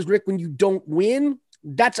problem is, Rick, when you don't win,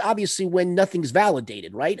 that's obviously when nothing's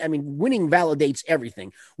validated, right? I mean, winning validates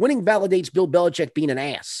everything. Winning validates Bill Belichick being an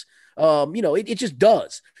ass. It just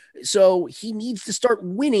does. So he needs to start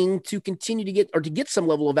winning to continue to get some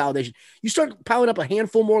level of validation. You start piling up a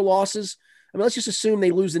handful more losses. I mean, let's just assume they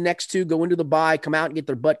lose the next two, go into the bye, come out and get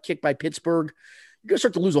their butt kicked by Pittsburgh. You're going to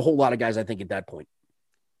start to lose a whole lot of guys, I think, at that point.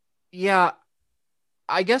 Yeah,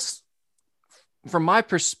 I guess from my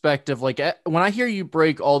perspective, like when I hear you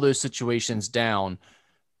break all those situations down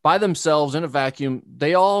by themselves in a vacuum,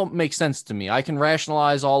 they all make sense to me. I can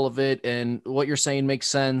rationalize all of it, and what you're saying makes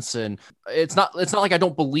sense. And it's not like I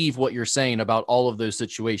don't believe what you're saying about all of those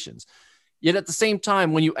situations. Yet at the same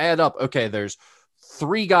time, when you add up, okay, there's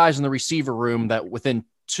 3 guys in the receiver room that within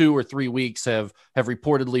 2 or 3 weeks have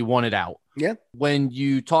reportedly won it out. Yeah. When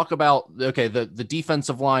you talk about, okay, the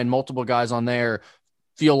defensive line, multiple guys on there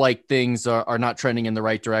feel like things are not trending in the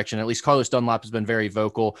right direction. At least Carlos Dunlap has been very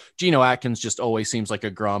vocal. Geno Atkins just always seems like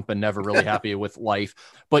a grump and never really happy with life.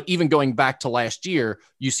 But even going back to last year,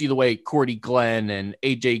 you see the way Cordy Glenn and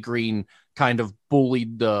AJ Green kind of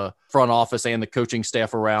bullied the front office and the coaching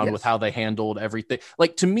staff around with how they handled everything.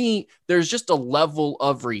 Like, to me, there's just a level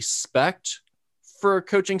of respect for a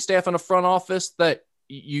coaching staff and a front office that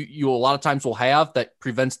you a lot of times will have that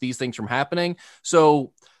prevents these things from happening.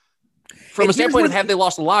 So from a standpoint of have they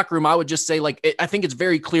lost the locker room, I would just say, I think it's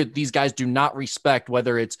very clear that these guys do not respect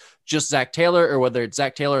whether it's just Zac Taylor or whether it's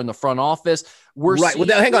Zac Taylor in the front office. Right. Well,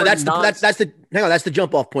 hang on. That's the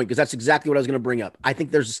jump off point, because that's exactly what I was going to bring up. I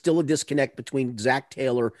think there's still a disconnect between Zac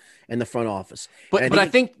Taylor and the front office. But I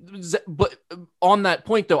think on that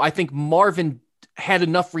point, though, I think Marvin had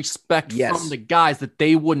enough respect from the guys that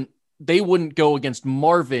they wouldn't go against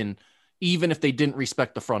Marvin even if they didn't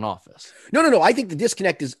respect the front office. No. I think the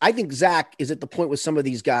disconnect is, I think Zac is at the point with some of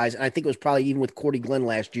these guys, and I think it was probably even with Cordy Glenn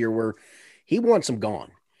last year, where he wants them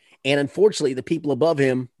gone. And unfortunately, the people above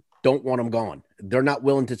him don't want them gone. They're not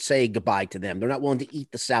willing to say goodbye to them. They're not willing to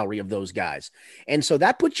eat the salary of those guys. And so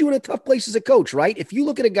that puts you in a tough place as a coach, right? If you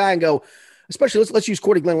look at a guy and go, especially let's use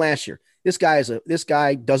Cordy Glenn last year. This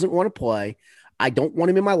guy doesn't want to play. I don't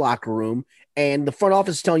want him in my locker room. And the front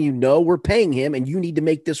office is telling you, no, we're paying him and you need to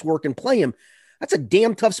make this work and play him. That's a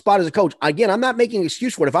damn tough spot as a coach. Again, I'm not making an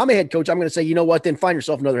excuse for it. If I'm a head coach, I'm going to say, you know what, then find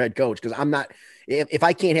yourself another head coach, because I'm not, if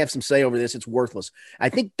I can't have some say over this, it's worthless. I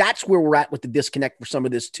think that's where we're at with the disconnect for some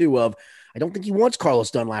of this too, of I don't think he wants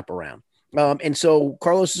Carlos Dunlap around. And so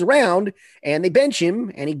Carlos is around and they bench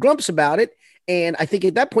him and he grumps about it. And I think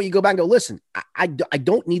at that point you go back and go, listen, I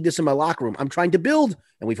don't need this in my locker room. I'm trying to build,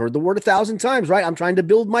 and we've heard the word 1,000 times, right? I'm trying to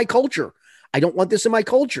build my culture. I don't want this in my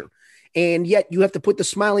culture. And yet you have to put the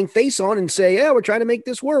smiling face on and say, yeah, we're trying to make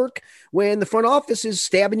this work, when the front office is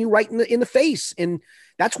stabbing you right in the face. And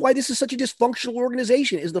that's why this is such a dysfunctional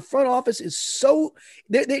organization, is the front office is so,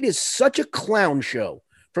 it is such a clown show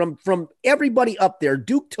from everybody up there,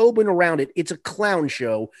 Duke Tobin around it. It's a clown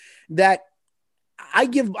show that I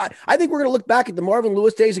think we're going to look back at the Marvin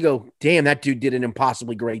Lewis days and go, damn, that dude did an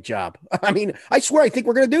impossibly great job. I mean, I swear, I think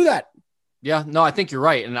we're going to do that. Yeah, no, I think you're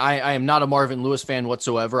right. And I am not a Marvin Lewis fan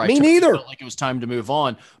whatsoever. Me neither. Felt like it was time to move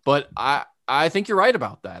on, but I think you're right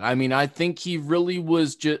about that. I mean, I think he really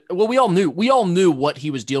was just, well, we all knew what he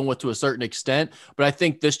was dealing with to a certain extent, but I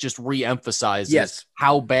think this just reemphasizes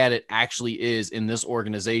how bad it actually is in this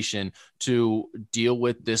organization to deal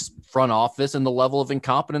with this front office and the level of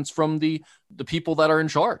incompetence from the people that are in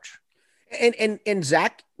charge. And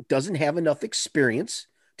Zach doesn't have enough experience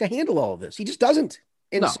to handle all of this. He just doesn't.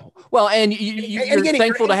 No. Well, and you're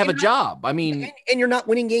thankful to have a job. I mean, and you're not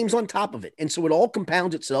winning games on top of it. And so it all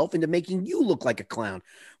compounds itself into making you look like a clown.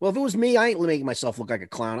 Well, if it was me, I ain't making myself look like a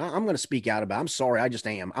clown. I'm going to speak out about it. I'm sorry. I just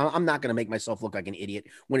am. I'm not going to make myself look like an idiot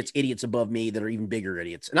when it's idiots above me that are even bigger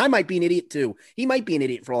idiots. And I might be an idiot too. He might be an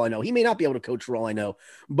idiot for all I know. He may not be able to coach for all I know,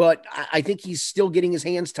 but I think he's still getting his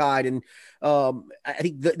hands tied. And I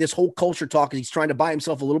think this whole culture talk is he's trying to buy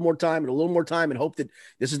himself a little more time and hope that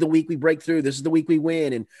this is the week we break through. This is the week we win.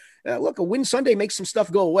 And look, a win Sunday makes some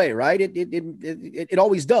stuff go away, right? It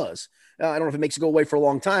always does. I don't know if it makes it go away for a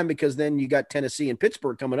long time, because then you got Tennessee and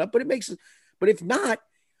Pittsburgh coming up, but if not,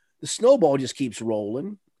 the snowball just keeps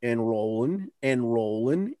rolling and rolling and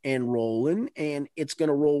rolling and rolling, and it's going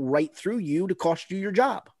to roll right through you to cost you your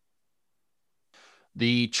job.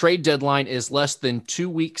 The trade deadline is less than 2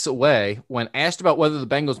 weeks away. When asked about whether the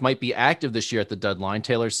Bengals might be active this year at the deadline,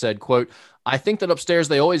 Taylor said, quote, "I think that upstairs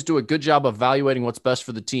they always do a good job of evaluating what's best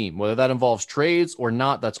for the team. Whether that involves trades or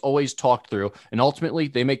not, that's always talked through. And ultimately,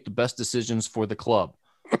 they make the best decisions for the club."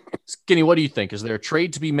 Skinny, what do you think? Is there a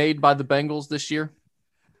trade to be made by the Bengals this year?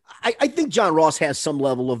 I think John Ross has some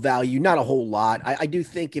level of value, not a whole lot. I do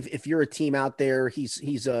think if you're a team out there, his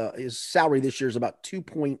salary this year is about I'm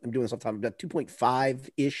doing this off the top, about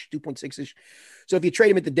 2.5-ish, 2.6-ish. So if you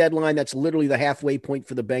trade him at the deadline, that's literally the halfway point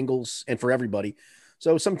for the Bengals and for everybody.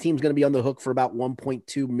 So some team's going to be on the hook for about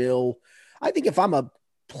 1.2 mil. I think if I'm a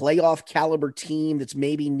playoff caliber team that's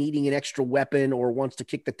maybe needing an extra weapon or wants to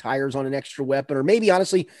kick the tires on an extra weapon, or maybe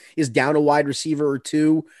honestly is down a wide receiver or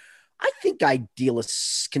two, I think I deal a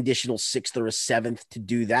conditional 6th or a 7th to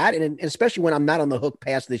do that. And especially when I'm not on the hook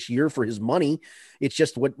past this year for his money, it's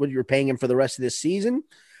just what you're paying him for the rest of this season.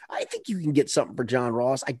 I think you can get something for John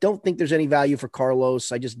Ross. I don't think there's any value for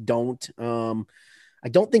Carlos. I just don't. I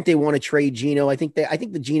don't think they want to trade Geno. I think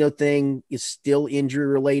the Geno thing is still injury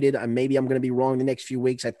related. Maybe I'm going to be wrong the next few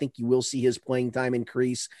weeks. I think you will see his playing time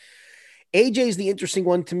increase. AJ is the interesting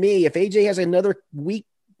one to me. If AJ has another week,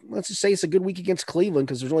 let's just say it's a good week against Cleveland,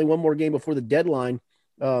 because there's only one more game before the deadline,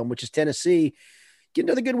 which is Tennessee. Get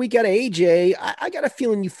another good week out of AJ. I got a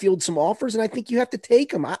feeling you field some offers, and I think you have to take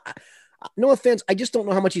them. No offense, I just don't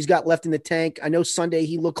know how much he's got left in the tank. I know Sunday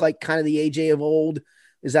he looked like kind of the AJ of old.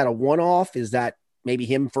 Is that a one-off? Is that maybe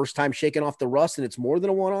him first time shaking off the rust and it's more than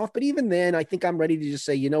a one-off? But even then, I think I'm ready to just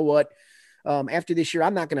say, you know what? After this year,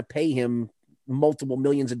 I'm not going to pay him multiple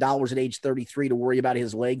millions of dollars at age 33 to worry about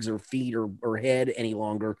his legs or feet or head any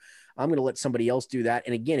longer. I'm going to let somebody else do that.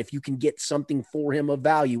 And again, if you can get something for him of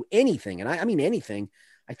value, anything, and I mean anything,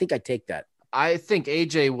 I think I'd take that. I think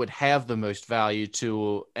AJ would have the most value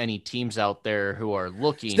to any teams out there who are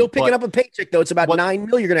looking. Still picking up a paycheck though. It's about $9 million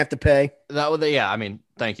you're going to have to pay. Yeah. I mean,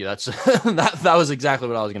 thank you. That's that was exactly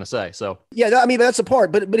what I was going to say. So yeah, I mean, that's a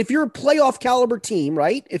part. But if you're a playoff caliber team,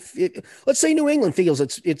 right? If let's say New England feels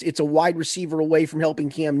it's a wide receiver away from helping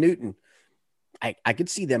Cam Newton, I could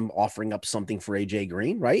see them offering up something for AJ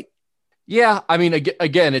Green, right? Yeah, I mean,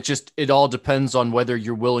 again, it all depends on whether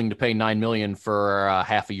you're willing to pay $9 million for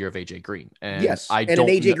half a year of AJ Green. And yes, and an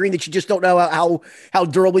AJ Green that you just don't know how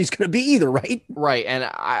durable he's going to be either, right? Right, and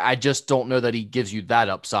I just don't know that he gives you that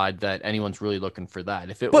upside that anyone's really looking for that.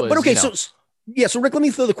 But okay, so Rick, let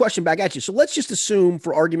me throw the question back at you. So let's just assume,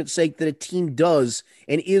 for argument's sake, that a team does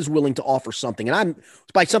and is willing to offer something, and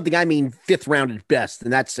by something I mean 5th round at best,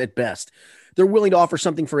 and that's at best. They're willing to offer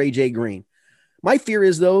something for AJ Green. My fear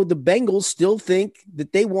is, though, the Bengals still think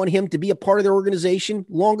that they want him to be a part of their organization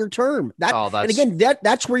longer term.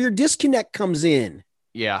 That's where your disconnect comes in.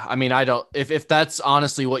 Yeah, I mean, I don't. If that's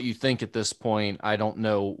honestly what you think at this point, I don't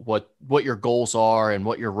know what your goals are and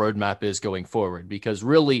what your roadmap is going forward. Because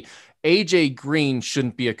really, AJ Green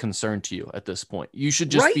shouldn't be a concern to you at this point. You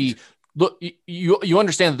should just be. Look, you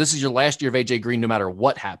understand that this is your last year of AJ Green, no matter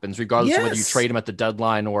what happens, regardless of whether you trade him at the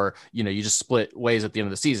deadline or you just split ways at the end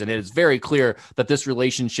of the season. It is very clear that this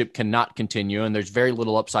relationship cannot continue, and there's very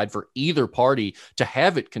little upside for either party to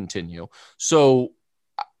have it continue. So.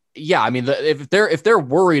 Yeah, I mean, if they're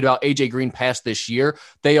worried about AJ Green past this year,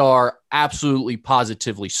 they are absolutely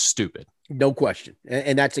positively stupid. No question.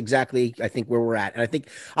 And that's exactly, I think, where we're at. And I think,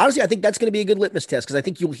 honestly, that's going to be a good litmus test because I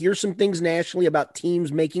think you'll hear some things nationally about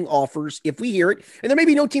teams making offers if we hear it. And there may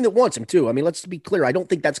be no team that wants him too. I mean, let's be clear. I don't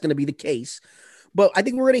think that's going to be the case. But I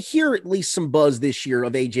think we're going to hear at least some buzz this year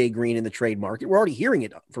of AJ Green in the trade market. We're already hearing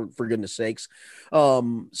it, for goodness sakes.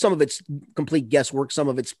 Some of it's complete guesswork. Some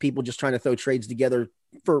of it's people just trying to throw trades together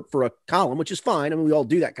for a column, which is fine. I mean, we all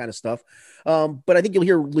do that kind of stuff. But I think you'll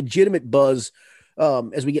hear legitimate buzz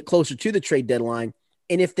as we get closer to the trade deadline.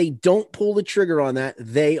 And if they don't pull the trigger on that,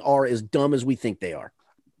 they are as dumb as we think they are.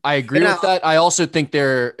 I agree with that. I also think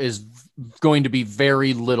there is going to be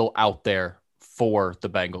very little out there for the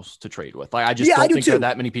Bengals to trade with. Like, I just don't think there are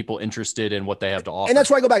that many people interested in what they have to offer. And that's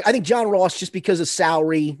where I go back. I think John Ross, just because of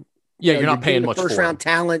salary. Yeah, you're not paying much for it. First round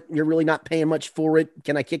talent. You're really not paying much for it.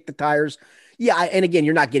 Can I kick the tires? Yeah. And again,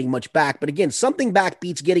 you're not getting much back, but again, something back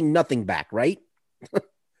beats getting nothing back, right?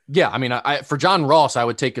 Yeah. I mean, for John Ross, I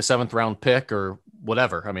would take a 7th round pick or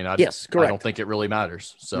whatever. I mean, yes, correct. I don't think it really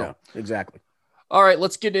matters. So no, exactly. All right,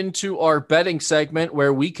 let's get into our betting segment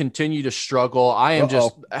where we continue to struggle. I am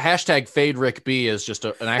just hashtag fade Rick B is just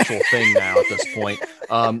an actual thing now at this point.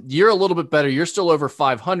 You're a little bit better. You're still over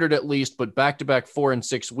 500 at least, but back-to-back 4 and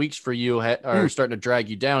 6 weeks for you are starting to drag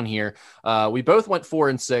you down here. We both went 4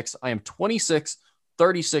 and 6. I am 26,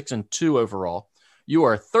 36 and 2 overall. You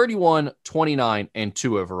are 31, 29 and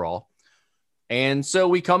 2 overall. And so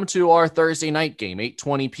we come to our Thursday night game,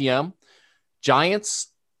 8:20 p.m. Giants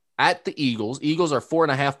at the Eagles. Eagles are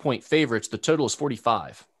 4.5-point favorites. The total is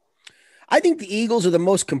 45. I think the Eagles are the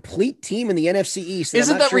most complete team in the NFC East.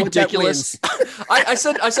 Isn't that ridiculous? I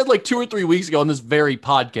said like 2 or 3 weeks ago on this very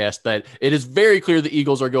podcast that it is very clear the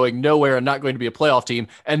Eagles are going nowhere and not going to be a playoff team.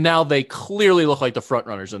 And now they clearly look like the front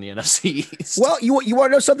runners in the NFC East. Well, you want to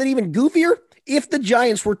know something even goofier? If the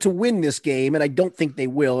Giants were to win this game, and I don't think they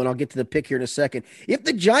will, and I'll get to the pick here in a second. If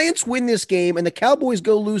the Giants win this game and the Cowboys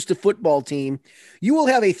go lose to football team, you will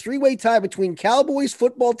have a 3-way tie between Cowboys,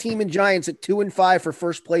 football team, and Giants at 2 and 5 for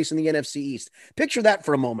first place in the NFC East. Picture that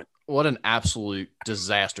for a moment. What an absolute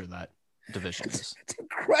disaster that division is. It's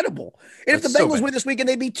incredible. And if the Bengals win this weekend,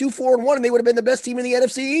 they'd be 2-4-1, and they would have been the best team in the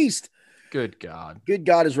NFC East. Good God. Good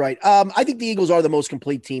God is right. I think the Eagles are the most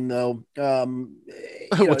complete team, though.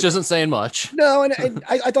 Which isn't saying much. No, and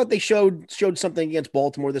I thought they showed something against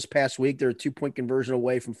Baltimore this past week. They're a 2-point conversion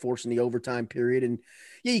away from forcing the overtime period. And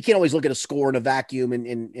yeah, you can't always look at a score in a vacuum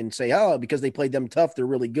and say, oh, because they played them tough, they're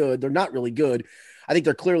really good. They're not really good. I think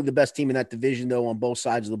they're clearly the best team in that division, though, on both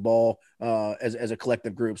sides of the ball as a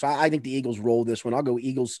collective group. So I think the Eagles roll this one. I'll go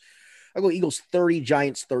Eagles 30,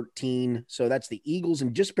 Giants 13. So that's the Eagles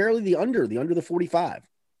and just barely the under the 45.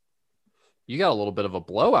 You got a little bit of a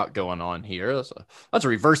blowout going on here. That's a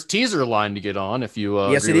reverse teaser line to get on if you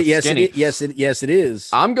yes, it is.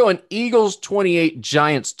 I'm going Eagles 28,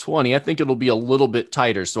 Giants 20. I think it'll be a little bit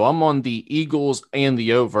tighter. So I'm on the Eagles and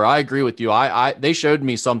the over. I agree with you. They showed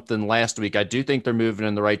me something last week. I do think they're moving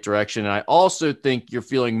in the right direction. And I also think you're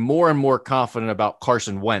feeling more and more confident about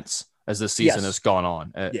Carson Wentz as the season has gone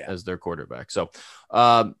on as their quarterback. So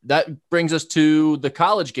that brings us to the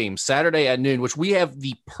college game Saturday at noon, which we have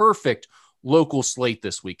the perfect local slate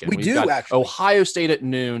this weekend. We've got actually Ohio State at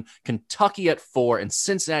noon, Kentucky at 4, and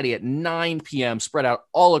Cincinnati at 9 p.m. spread out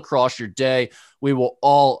all across your day. We will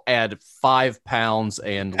all add 5 pounds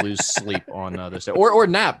and lose sleep on this day, or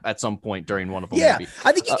nap at some point during one of them. Yeah, maybe.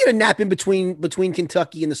 I think you get a nap in between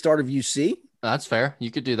Kentucky and the start of UC. That's fair.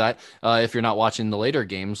 You could do that if you're not watching the later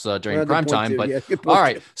games during prime time. But all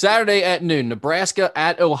right, Saturday at noon, Nebraska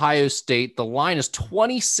at Ohio State. The line is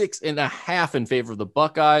 26.5 in favor of the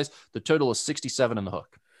Buckeyes. The total is 67 in the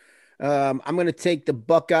hook. I'm going to take the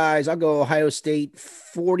Buckeyes. I'll go Ohio State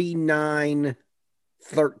 49-13.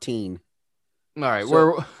 All right,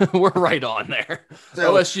 so, we're right on there.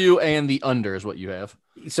 So, OSU and the under is what you have.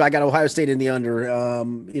 So I got Ohio State in the under. I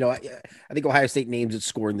think Ohio State names its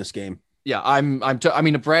score in this game. Yeah, I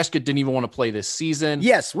mean, Nebraska didn't even want to play this season.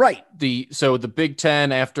 Yes, right. So the Big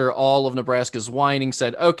Ten, after all of Nebraska's whining,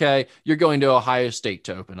 said, okay, you're going to Ohio State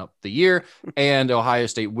to open up the year, and Ohio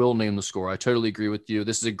State will name the score. I totally agree with you.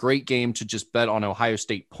 This is a great game to just bet on Ohio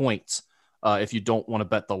State points if you don't want to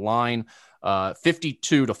bet the line.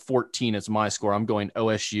 52-14 is my score. I'm going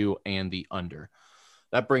OSU and the under.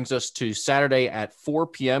 That brings us to Saturday at 4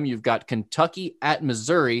 p.m. You've got Kentucky at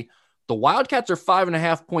Missouri. The Wildcats are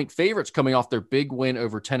 5.5-point favorites coming off their big win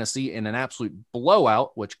over Tennessee in an absolute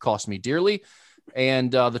blowout, which cost me dearly.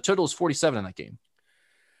 And the total is 47 in that game.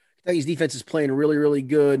 Kentucky's defense is playing really, really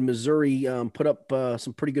good. Missouri put up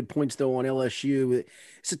some pretty good points, though, on LSU.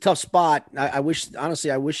 It's a tough spot. I wish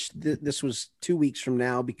this was 2 weeks from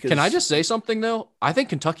now because. Can I just say something, though? I think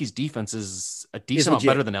Kentucky's defense is a decent amount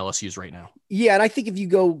better than LSU's right now. Yeah, and I think if you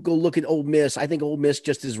go look at Ole Miss, I think Ole Miss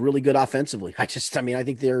just is really good offensively. I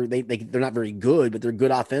think they're not very good, but they're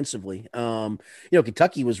good offensively.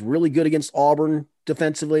 Kentucky was really good against Auburn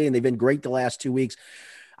defensively, and they've been great the last 2 weeks.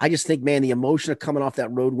 I just think, man, the emotion of coming off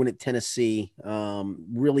that road win at Tennessee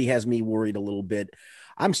really has me worried a little bit.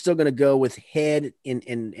 I'm still going to go with head,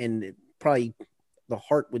 and probably the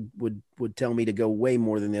heart would tell me to go way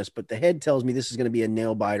more than this, but the head tells me this is going to be a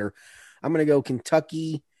nail biter. I'm going to go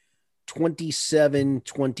Kentucky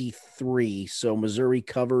 27-23. So Missouri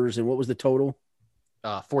covers, and what was the total?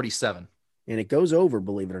 47. And it goes over,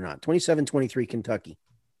 believe it or not. 27-23 Kentucky.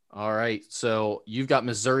 All right. So you've got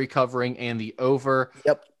Missouri covering and the over.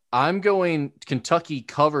 Yep. I'm going Kentucky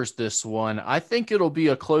covers this one. I think it'll be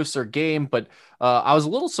a closer game, but I was a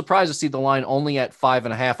little surprised to see the line only at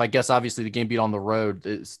 5.5. I guess obviously the game beat on the road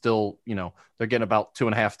is still, they're getting about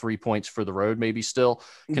 2.5, 3 points for the road, maybe still.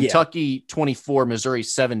 Kentucky 24, Missouri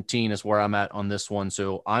 17 is where I'm at on this one.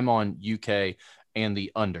 So I'm on UK and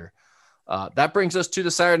the under. That brings us to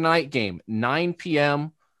the Saturday night game, 9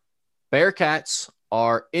 p.m. Bearcats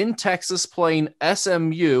are in Texas playing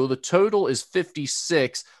SMU. The total is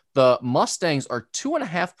 56. The Mustangs are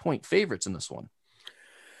 2.5-point favorites in this one.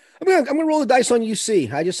 I'm gonna roll the dice on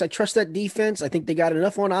UC. I trust that defense. I think they got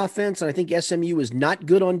enough on offense, and I think SMU is not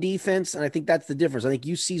good on defense, and I think that's the difference. I think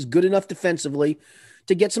UC is good enough defensively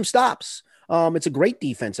to get some stops. It's a great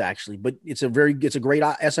defense, actually, but it's a great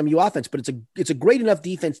SMU offense, but it's a great enough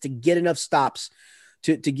defense to get enough stops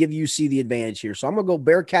to give UC the advantage here. So I'm gonna go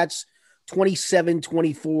Bearcats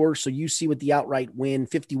 27-24. So UC with the outright win.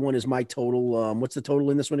 51 is my total. What's the total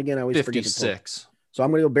in this one again? I always 56. Forget the total. So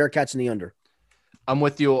I'm going to go Bearcats in the under. I'm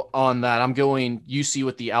with you on that. I'm going UC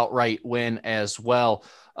with the outright win as well.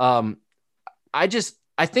 I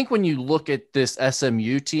think when you look at this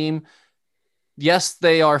SMU team, yes,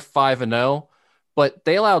 they are 5-0, but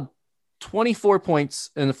they allowed 24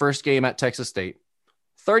 points in the first game at Texas State,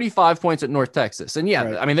 35 points at North Texas. And yeah,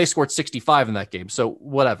 right. I mean, they scored 65 in that game. So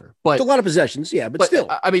whatever, but it's a lot of possessions. Yeah. But still,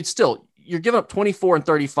 I mean, you're giving up 24 and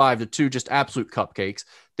 35 to two just absolute cupcakes.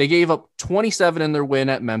 They gave up 27 in their win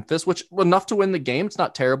at Memphis, which enough to win the game. It's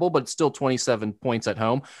not terrible, but it's still 27 points at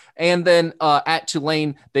home. And then at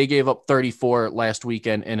Tulane, they gave up 34 last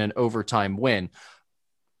weekend in an overtime win.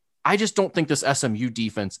 I just don't think this SMU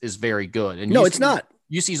defense is very good. And no, it's not.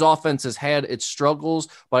 UC's offense has had its struggles,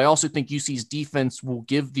 but I also think UC's defense will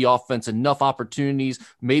give the offense enough opportunities,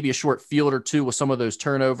 maybe a short field or two with some of those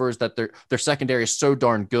turnovers, that their secondary is so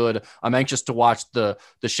darn good. I'm anxious to watch the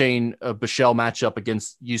Shane Bichelle matchup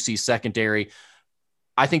against UC secondary.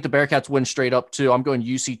 I think the Bearcats win straight up too. I'm going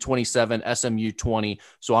UC 27, SMU 20.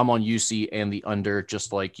 So I'm on UC and the under,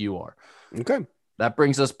 just like you are. Okay. That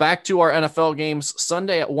brings us back to our NFL games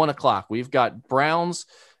Sunday at 1:00. We've got Browns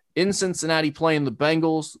in Cincinnati playing the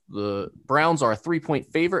Bengals. The Browns are a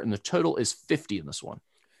 3-point favorite, and the total is 50 in this one.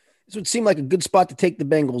 This would seem like a good spot to take the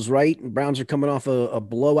Bengals, right? And Browns are coming off a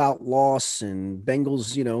blowout loss, and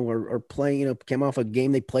Bengals, are playing, came off a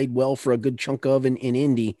game they played well for a good chunk of in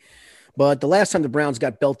Indy. But the last time the Browns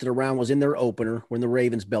got belted around was in their opener when the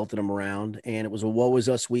Ravens belted them around, and it was a woe is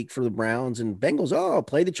us week for the Browns. And Bengals,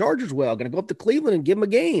 play the Chargers well, going to go up to Cleveland and give them a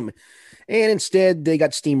game. And instead, they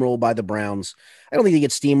got steamrolled by the Browns. I don't think they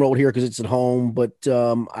get steamrolled here because it's at home, but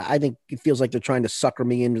I think it feels like they're trying to sucker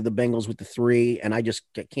me into the Bengals with the 3, and I just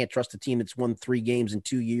can't trust a team that's won 3 games in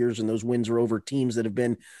 2 years, and those wins are over teams that have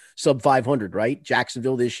been sub 500, right?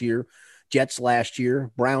 Jacksonville this year, Jets last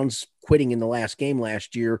year, Browns quitting in the last game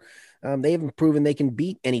last year. They haven't proven they can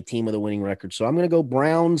beat any team with a winning record. So I'm going to go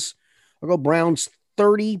Browns. I'll go Browns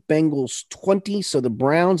 30, Bengals 20. So the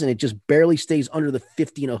Browns, and it just barely stays under the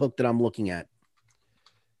 50 in a hook that I'm looking at.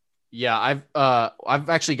 Yeah, I've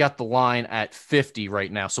actually got the line at 50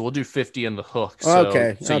 right now. So we'll do 50 in the hook. So,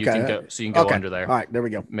 okay. So you can go under there. All right, there we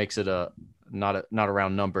go. Makes it not a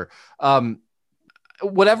round number.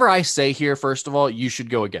 whatever I say here, first of all, you should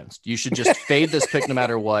go against. You should just fade this pick no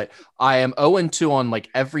matter what. I am 0-2 on like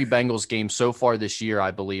every Bengals game so far this year,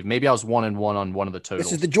 I believe. Maybe I was 1-1 on one of the totals.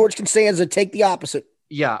 This is the George Costanza. Take the opposite.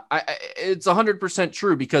 Yeah, it's 100%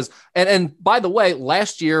 true because, and by the way,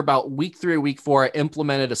 last year, about week 3 or week 4, I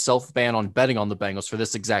implemented a self-ban on betting on the Bengals for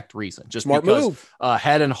this exact reason. Just Smart because move.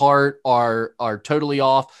 Head and heart are totally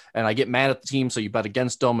off, and I get mad at the team, so you bet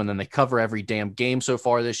against them, and then they cover every damn game so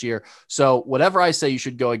far this year. So whatever I say, you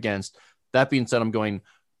should go against. That being said, I'm going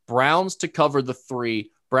Browns to cover the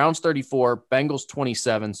 3, Browns 34, Bengals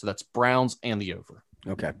 27, so that's Browns and the over.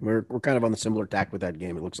 Okay, we're kind of on the similar tack with that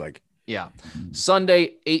game, it looks like. Yeah.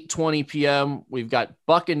 Sunday, 8:20 p.m. We've got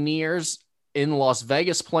Buccaneers in Las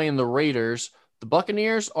Vegas playing the Raiders. The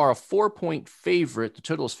Buccaneers are a 4-point favorite. The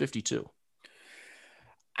total is 52.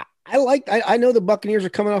 I know the Buccaneers are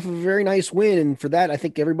coming off of a very nice win. And for that, I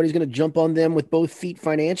think everybody's going to jump on them with both feet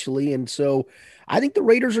financially. And so I think the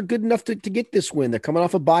Raiders are good enough to get this win. They're coming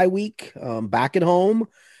off a bye week, back at home.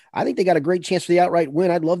 I think they got a great chance for the outright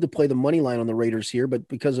win. I'd love to play the money line on the Raiders here, but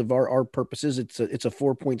because of our purposes, it's a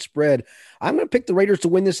 4-point spread. I'm going to pick the Raiders to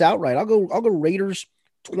win this outright. I'll go Raiders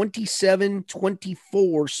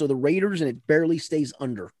 27-24. So the Raiders, and it barely stays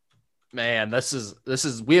under. Man, this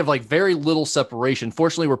is we have like very little separation.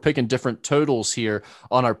 Fortunately, we're picking different totals here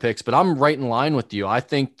on our picks, but I'm right in line with you. I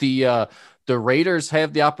think the Raiders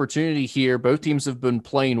have the opportunity here. Both teams have been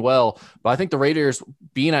playing well, but I think the Raiders,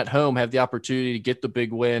 being at home, have the opportunity to get the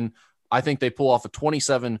big win. I think they pull off a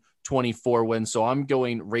 27-24 win. So I'm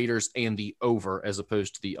going Raiders and the over as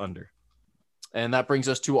opposed to the under. And that brings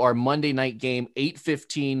us to our Monday night game,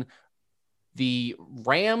 8:15. The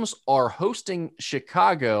Rams are hosting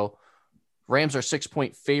Chicago. Rams are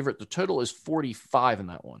 6-point favorite. The total is 45 in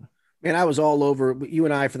that one. Man, I was all over you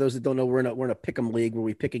and I. For those that don't know, we're in a pick 'em league where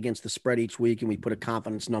we pick against the spread each week and we put a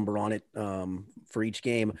confidence number on it for each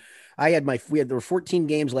game. There were 14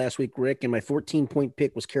 games last week, Rick, and my 14-point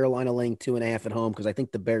pick was Carolina laying 2.5 at home because I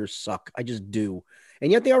think the Bears suck. I just do,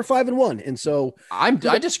 and yet they are 5-1. And so I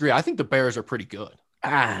disagree. I think the Bears are pretty good.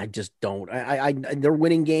 I just don't. They're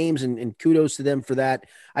winning games, and kudos to them for that.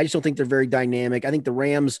 I just don't think they're very dynamic. I think the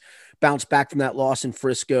Rams bounce back from that loss in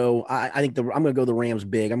Frisco. I'm going to go the Rams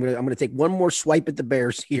big. I'm going to take one more swipe at the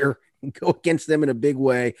Bears here and go against them in a big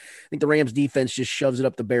way. I think the Rams defense just shoves it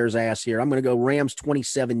up the Bears' ass here. I'm going to go Rams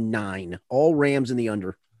 27-9. All Rams in the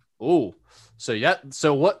under. Oh, so yeah.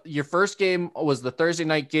 So what your first game was the Thursday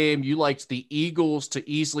night game. You liked the Eagles to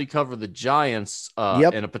easily cover the Giants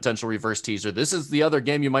in a potential reverse teaser. This is the other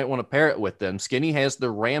game you might want to pair it with them. Skinny has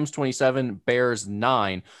the Rams 27, Bears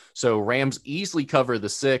 9. So Rams easily cover the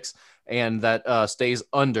 6, and that stays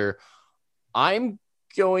under. I'm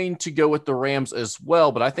going to go with the Rams as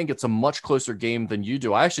well, but I think it's a much closer game than you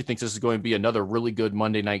do. I actually think this is going to be another really good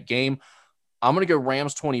Monday night game. I'm going to go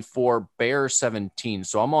Rams 24, Bears 17.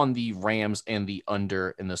 So I'm on the Rams and the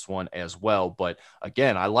under in this one as well. But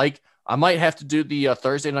again, I might have to do the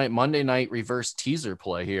Thursday night, Monday night reverse teaser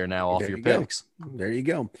play here now off your picks. There you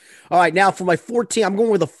go. All right. Now for my 14, I'm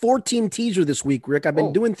going with a 4-team teaser this week, Rick. I've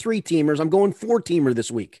been doing 3-teamers. I'm going 4-teamer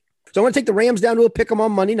this week. So I'm going to take the Rams down to a pick 'em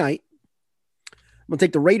on Monday night. I'm going to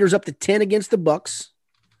take the Raiders up to 10 against the Bucks.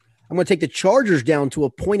 I'm going to take the Chargers down to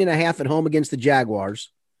 1.5 at home against the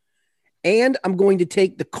Jaguars. And I'm going to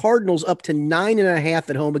take the Cardinals up to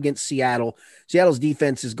 9.5 at home against Seattle. Seattle's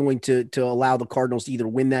defense is going to allow the Cardinals to either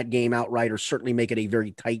win that game outright or certainly make it a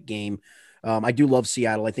very tight game. I do love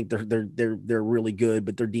Seattle. I think they're really good,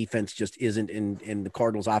 but their defense just isn't. And the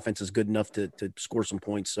Cardinals' offense is good enough to score some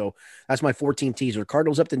points. So that's my 14 teaser.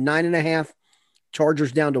 Cardinals up to 9.5,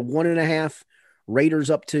 Chargers down to 1.5,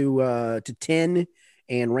 Raiders up to 10.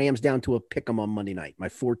 And Rams down to a pick 'em on Monday night. My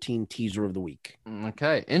 14 teaser of the week.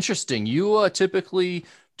 Okay, interesting. You typically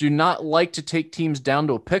do not like to take teams down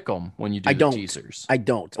to a pick 'em when you do the teasers. I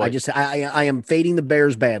don't. I am fading the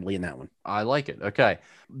Bears badly in that one. I like it. Okay,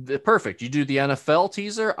 perfect. You do the NFL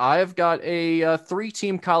teaser. I've got a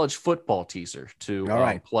 3-team college football teaser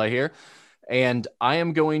to play here, and I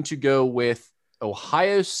am going to go with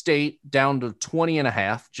Ohio State down to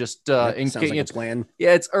 20.5. Just in case it's plan.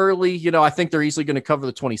 Yeah, it's early. I think they're easily going to cover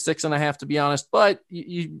the 26.5, to be honest. But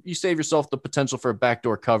you save yourself the potential for a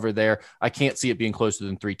backdoor cover there. I can't see it being closer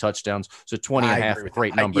than 3 touchdowns. So 20.5,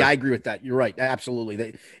 great number. I agree with that. You're right.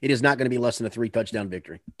 Absolutely. It is not going to be less than a 3-touchdown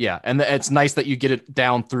victory. Yeah, and it's nice that you get it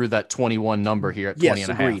down through that 21 number here at 20.5.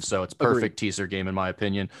 Agreed. So it's perfect teaser game in my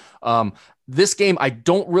opinion. This game, I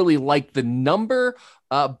don't really like the number.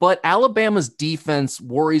 But Alabama's defense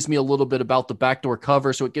worries me a little bit about the backdoor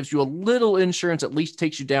cover. So it gives you a little insurance, at least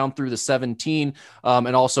takes you down through the 17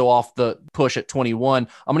 and also off the push at 21.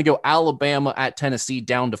 I'm going to go Alabama at Tennessee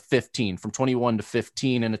down to 15, from 21 to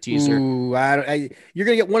 15 in a teaser. Ooh, you're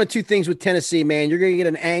going to get one of two things with Tennessee, man. You're going to get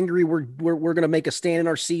an angry, we're going to make a stand in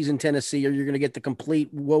our season, Tennessee, or you're going to get the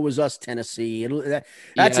complete woe is us, Tennessee.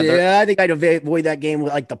 That's it. I think I'd avoid that game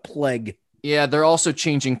like the plague. Yeah, they're also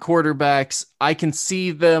changing quarterbacks. I can see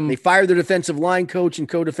them. They fired their defensive line coach and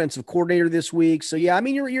co-defensive coordinator this week. So yeah, I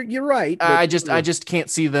mean you're right. I just can't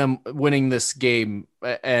see them winning this game.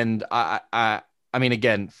 And I mean,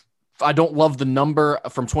 again, I don't love the number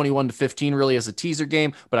from 21 to 15 really as a teaser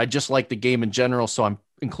game, but I just like the game in general, so I'm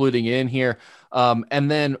including it in here. And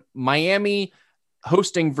then Miami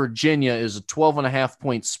hosting Virginia is a 12.5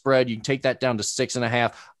 point spread. You can take that down to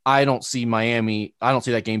 6.5. I don't see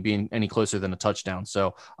that game being any closer than a touchdown.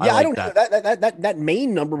 So I don't know that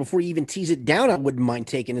main number before you even tease it down. I wouldn't mind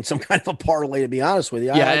taking in some kind of a parlay, to be honest with you.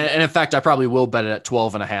 Yeah. And in fact, I probably will bet it at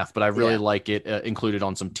 12.5, but I really like it included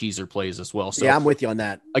on some teaser plays as well. So yeah, I'm with you on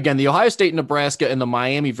that. Again, the Ohio State, Nebraska and the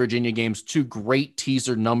Miami, Virginia games, two great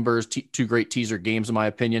teaser numbers, two great teaser games, in my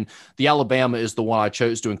opinion. The Alabama is the one I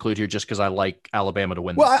chose to include here just because I like Alabama to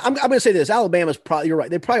win. Well, I'm going to say this. Alabama's probably, you're right.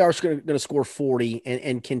 They probably are going to score 40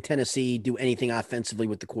 and can Tennessee do anything offensively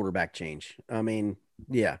with the quarterback change? I mean,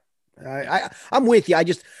 yeah, I'm with you.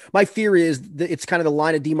 My fear is that it's kind of the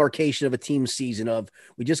line of demarcation of a team's season of,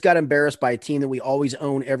 we just got embarrassed by a team that we always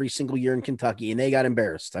own every single year in Kentucky. And they got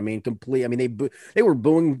embarrassed. I mean, they were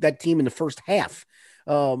booing that team in the first half.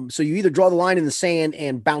 So you either draw the line in the sand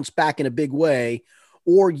and bounce back in a big way,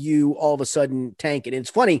 or you all of a sudden tank it. And it's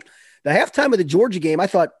funny, the halftime of the Georgia game, I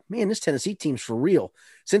thought, man, this Tennessee team's for real.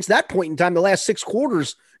 Since that point in time, the last 6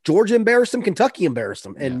 quarters, Georgia embarrassed them, Kentucky embarrassed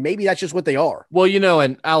them, and maybe that's just what they are. Well,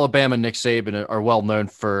 and Alabama and Nick Saban are well known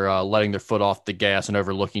for letting their foot off the gas and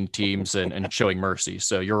overlooking teams and showing mercy.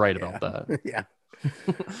 So you're right about that. Yeah.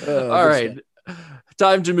 All right.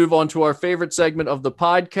 Time to move on to our favorite segment of the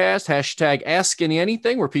podcast, hashtag Ask Skinny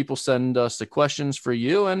Anything, where people send us the questions for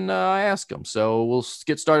you and I ask them. So we'll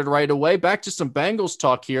get started right away. Back to some Bengals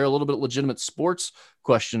talk here, a little bit of legitimate sports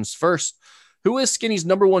questions first. Who is Skinny's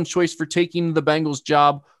number one choice for taking the Bengals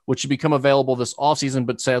job, which should become available this offseason,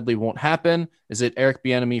 but sadly won't happen? Is it Eric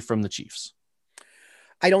Bieniemy from the Chiefs?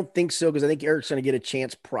 I don't think so, because I think Eric's going to get a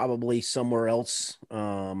chance probably somewhere else.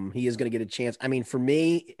 He is going to get a chance. I mean, for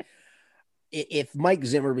me, if Mike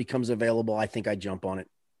Zimmer becomes available, I think I jump on it.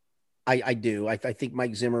 I do. I think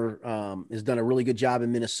Mike Zimmer has done a really good job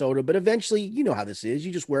in Minnesota, but eventually, you know how this is.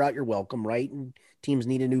 You just wear out your welcome, right? And teams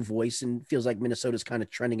need a new voice, and it feels like Minnesota's kind of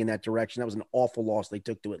trending in that direction. That was an awful loss they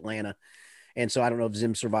took to Atlanta. And so I don't know if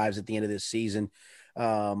Zim survives at the end of this season.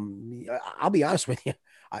 I'll be honest with you.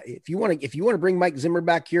 If you want to bring Mike Zimmer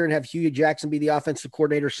back here and have Hugh Jackson be the offensive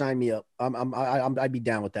coordinator, sign me up. I'd be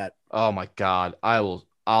down with that. Oh my God.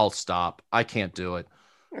 I'll stop. I can't do it.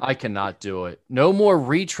 I cannot do it. No more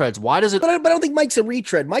retreads. Why does it? But I don't think Mike's a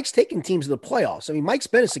retread. Mike's taking teams to the playoffs. I mean, Mike's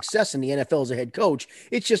been a success in the NFL as a head coach.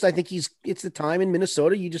 It's just, I think it's the time in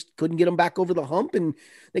Minnesota. You just couldn't get him back over the hump, and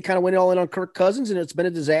they kind of went all in on Kirk Cousins, and it's been a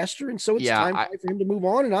disaster. And so it's time for him to move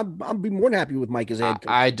on. And I'll be more than happy with Mike as a head coach.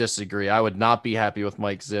 I disagree. I would not be happy with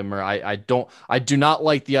Mike Zimmer. I do not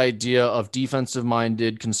like the idea of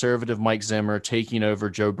defensive-minded, conservative Mike Zimmer taking over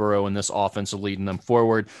Joe Burrow in this offense and leading them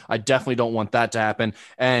forward. I definitely don't want that to happen.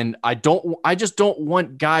 And I just don't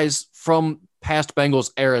want guys from past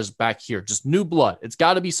Bengals eras back here. Just new blood. It's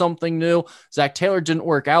got to be something new. Zach Taylor didn't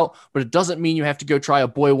work out, but it doesn't mean you have to go try a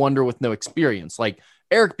boy wonder with no experience. Like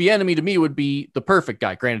Eric Bieniemy to me would be the perfect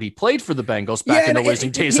guy. Granted, he played for the Bengals back in the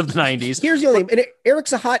losing days of the 90s. Here's the other thing. And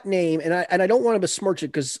Eric's a hot name, and I don't want to besmirch it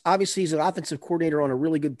because obviously he's an offensive coordinator on a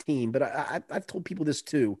really good team, but I've told people this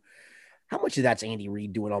too. How much of that's Andy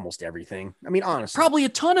Reid doing almost everything? I mean, honestly, probably a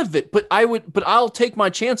ton of it, but I'll take my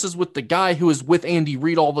chances with the guy who is with Andy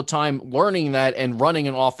Reid all the time, learning that and running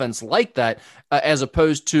an offense like that, as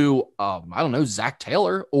opposed to, I don't know, Zach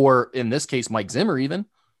Taylor, or in this case, Mike Zimmer even.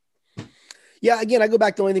 Yeah, again, I go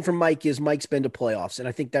back to the only thing from Mike is Mike's been to playoffs, and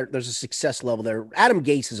I think that there's a success level there. Adam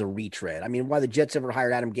Gase is a retread. I mean, why the Jets ever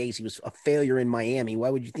hired Adam Gase? He was a failure in Miami. Why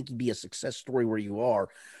would you think he'd be a success story where you are?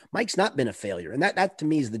 Mike's not been a failure, and that to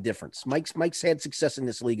me is the difference. Mike's had success in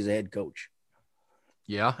this league as a head coach.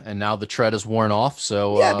 Yeah, and now the tread is worn off.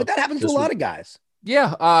 So yeah, but that happens to a lot of guys.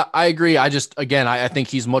 Yeah, I agree. I think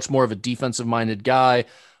he's much more of a defensive-minded guy.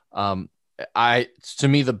 To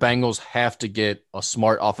me, the Bengals have to get a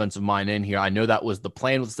smart offensive mind in here. I know that was the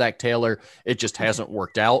plan with Zach Taylor. It just hasn't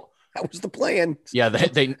worked out. That was the plan. Yeah,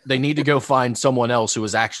 they need to go find someone else who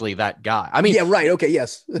is actually that guy. I mean, yeah, right. Okay,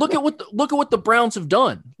 yes. look at what the Browns have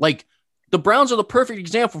done. Like, the Browns are the perfect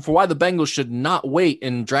example for why the Bengals should not wait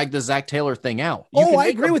and drag the Zach Taylor thing out. I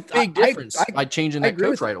agree with big difference by changing that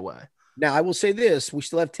coach right away. Now, I will say this: we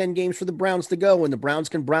still have 10 games for the Browns to go, and the Browns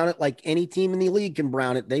can brown it like any team in the league can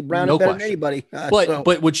brown it. They brown it better than anybody.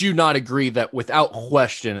 But would you not agree that without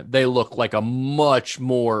question they look like a much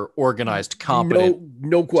more organized, competent?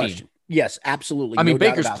 No question. Team? Yes, absolutely. I mean,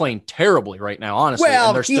 Baker's playing terribly right now, honestly,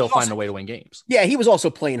 and they're still finding a way to win games. Yeah, he was also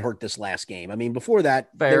playing hurt this last game. I mean, before that,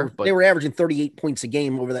 they were averaging 38 points a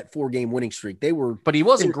game over that 4-game winning streak. But he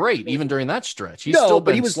wasn't great even during that stretch. He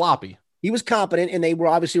was sloppy. He was competent, and they were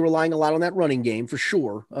obviously relying a lot on that running game for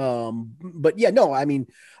sure. But yeah, no, I mean,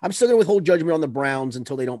 I'm still going to withhold judgment on the Browns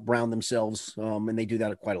until they don't brown themselves, and they do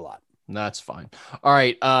that quite a lot. That's fine. All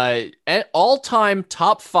right. All-time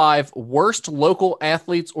top 5 worst local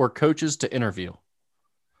athletes or coaches to interview.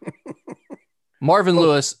 Marvin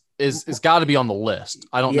Lewis is got to be on the list.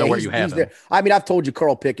 I don't know where you have him. There. I mean, I've told you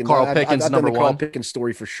Carl Pickens. I've done the Carl Pickens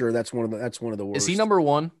story for sure. That's one of the worst. Is he number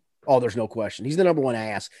 1? Oh, there's no question. He's the number 1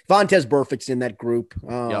 ass. Vontez Burfict's in that group.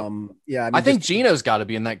 Yeah, I mean, I think Gino's got to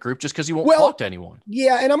be in that group just because he won't talk to anyone.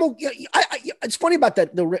 Yeah, and it's funny about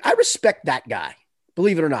that. I respect that guy,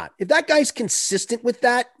 believe it or not. If that guy's consistent with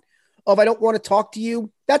that, I don't want to talk to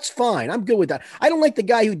you, that's fine. I'm good with that. I don't like the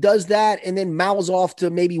guy who does that and then mouths off to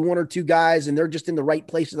maybe 1 or 2 guys and they're just in the right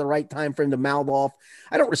place at the right time for him to mouth off.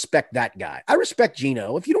 I don't respect that guy. I respect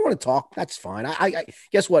Gino. If you don't want to talk, that's fine. I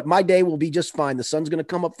guess what? My day will be just fine. The sun's going to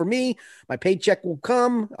come up for me. My paycheck will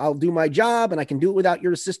come. I'll do my job and I can do it without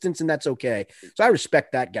your assistance, and that's okay. So I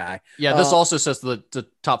respect that guy. Yeah, this also says the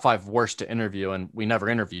top 5 worst to interview, and we never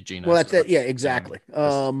interviewed Gino. Well, that's it. Yeah, exactly.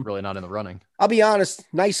 Really not in the running. I'll be honest.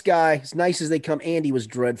 Nice guy. As nice as they come. Andy was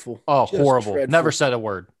dreadful. Oh, just horrible. Dreadful. Never said a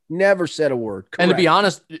word. Correct. And to be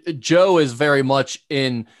honest, Joe is very much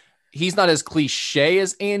in. He's not as cliche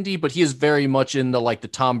as Andy, but he is very much in the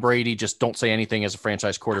Tom Brady, just don't say anything as a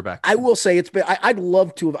franchise quarterback. I will say I'd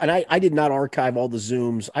love to have, and I did not archive all the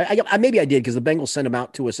Zooms. I maybe I did because the Bengals sent them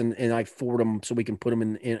out to us and I forward them so we can put them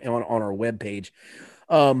on our webpage.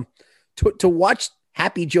 To watch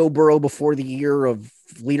Happy Joe Burrow before the year of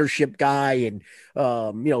leadership guy and,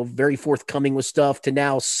 very forthcoming with stuff to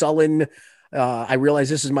now sullen. I realize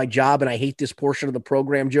this is my job and I hate this portion of the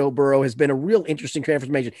program. Joe Burrow has been a real interesting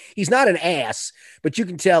transformation. He's not an ass, but you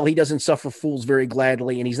can tell he doesn't suffer fools very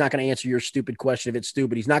gladly, and he's not going to answer your stupid question if it's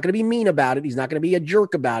stupid. He's not going to be mean about it. He's not going to be a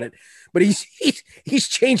jerk about it, but he's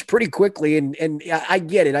changed pretty quickly. And I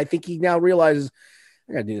get it. I think he now realizes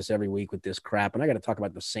I got to do this every week with this crap, and I got to talk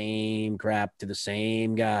about the same crap to the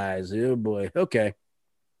same guys. Oh boy. Okay.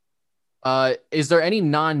 Is there any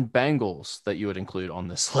non-Bengals that you would include on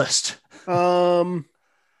this list?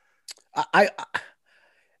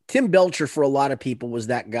 Tim Belcher for a lot of people was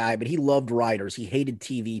that guy, but he loved writers. He hated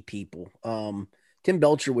TV people. Tim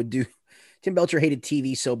Belcher hated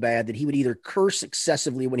TV so bad that he would either curse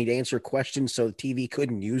excessively when he'd answer questions so the TV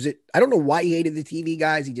couldn't use it. I don't know why he hated the TV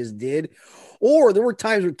guys. He just did. Or there were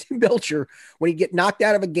times where Tim Belcher, when he'd get knocked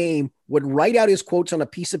out of a game, would write out his quotes on a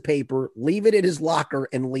piece of paper, leave it in his locker,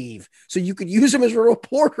 and leave. So you could use him as a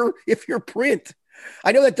reporter if you're print.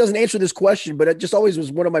 I know that doesn't answer this question, but it just always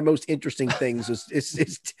was one of my most interesting things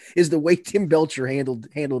is the way Tim Belcher handled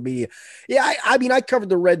media. Yeah, I mean, I covered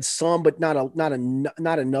the Reds some, but not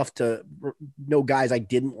enough to know guys I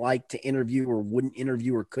didn't like to interview or wouldn't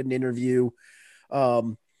interview or couldn't interview.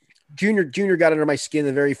 Junior got under my skin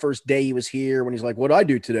the very first day he was here when he's like, "What'd I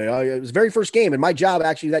do today?" It was the very first game, and my job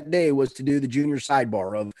actually that day was to do the Junior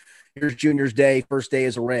sidebar of, "Here's Junior's day, first day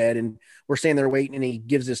as a Red," and we're standing there waiting, and he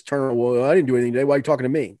gives this turn. "Well, I didn't do anything today. Why are you talking to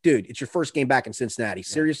me?" Dude, it's your first game back in Cincinnati.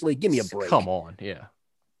 Seriously, give me a break. Come on, yeah,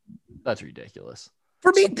 that's ridiculous.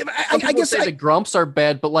 For me, I guess the grumps are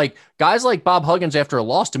bad, but guys like Bob Huggins after a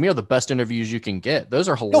loss to me are the best interviews you can get. Those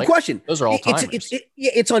are hilarious. No question. Those are all timers.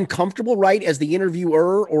 It's uncomfortable, right, as the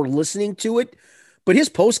interviewer or listening to it, but his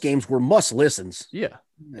post games were must listens. Yeah.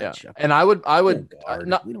 And I would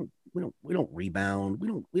not. We don't rebound.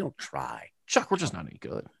 We don't try. Chuck, we're just not any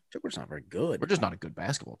good. Chuck, we're just not very good. We're just not a good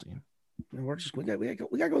basketball team. We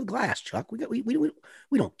gotta go with glass, Chuck. We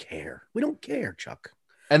don't care. We don't care, Chuck.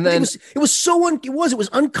 And then it was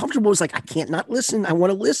uncomfortable. It was like, I can't not listen. I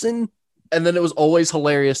want to listen. And then it was always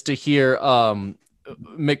hilarious to hear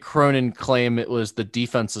Mick Cronin claim it was the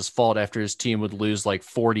defense's fault after his team would lose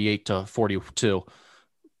 48-42.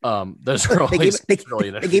 Those are always they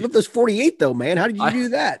gave up those 48 though, man. How did you do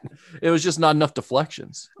that? It was just not enough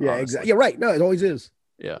deflections. Yeah, honestly. Exactly. Yeah, right. No, it always is.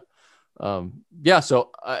 Yeah. Yeah.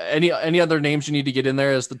 So any other names you need to get in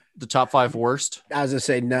there as the top 5 worst? I was gonna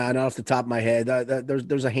say, no, not off the top of my head.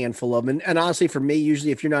 There's a handful of them, and honestly, for me,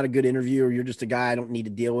 usually if you're not a good interviewer, you're just a guy I don't need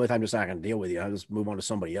to deal with. I'm just not gonna deal with you. I'll just move on to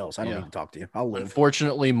somebody else. I don't need to talk to you. I'll live.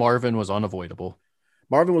 Unfortunately, Marvin was unavoidable.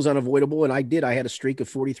 Marvin was unavoidable, and I had a streak of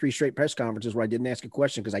 43 straight press conferences where I didn't ask a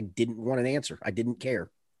question because I didn't want an answer. I didn't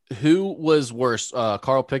care. Who was worse,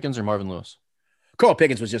 Carl Pickens or Marvin Lewis? Carl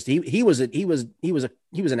Pickens was just he was an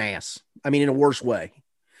ass. I mean, in a worse way.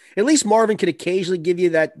 At least Marvin could occasionally give you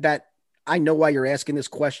that I know why you're asking this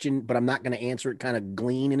question, but I'm not going to answer it kind of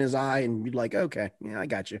gleam in his eye, and you'd like, okay, yeah, I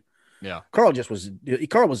got you. Yeah. Carl was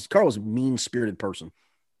a mean-spirited person.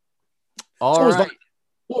 All right.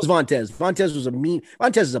 What was Vontez? Vontez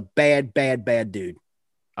is a bad dude.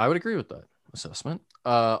 I would agree with that assessment.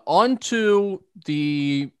 On to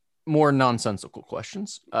the more nonsensical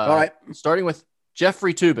questions. All right. Starting with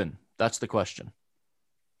Jeffrey Toobin. That's the question.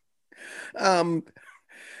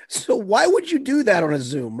 So why would you do that on a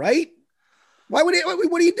Zoom, right? What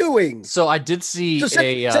are you doing? So I did see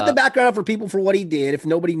set the background up for people for what he did, if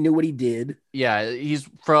nobody knew what he did. Yeah, he's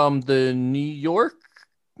from the New Yorker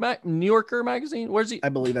magazine. Where's he? I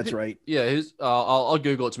believe that's right. Yeah, I'll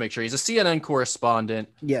Google it to make sure. He's a CNN correspondent.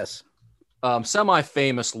 Yes.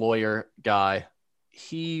 Semi-famous lawyer guy.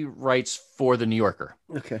 He writes for the New Yorker.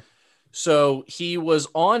 Okay. So he was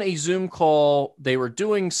on a Zoom call. They were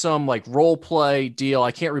doing some like role play deal.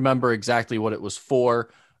 I can't remember exactly what it was for.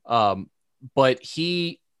 But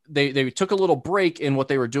they took a little break in what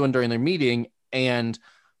they were doing during their meeting. And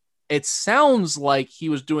it sounds like he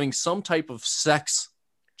was doing some type of sex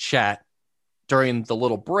chat during the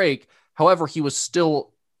little break. However, he was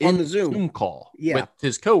still on the Zoom call with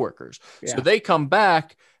his coworkers. Yeah. So they come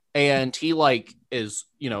back and he is,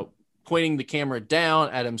 pointing the camera down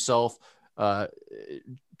at himself,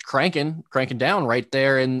 cranking down right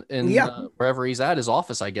there in wherever he's at, his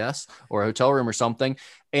office, I guess, or a hotel room or something.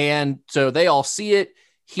 And so they all see it.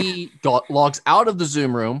 He logs out of the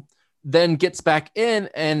Zoom room, then gets back in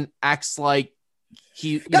and acts like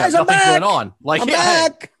nothing's going on. Like,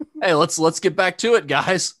 hey, let's get back to it,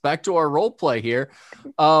 guys. Back to our role play here.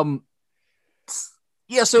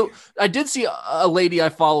 Yeah, so I did see a lady I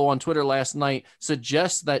follow on Twitter last night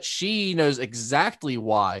suggest that she knows exactly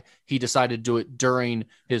why he decided to do it during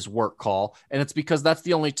his work call. And it's because that's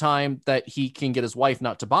the only time that he can get his wife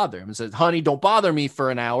not to bother him. And says, honey, don't bother me for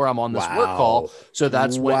an hour. I'm on this work call. So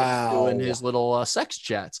that's when he's doing his little sex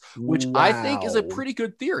chats, which I think is a pretty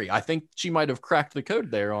good theory. I think she might have cracked the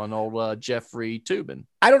code there on old Jeffrey Toobin.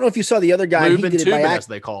 I don't know if you saw the other guy. Ruben Toobin, as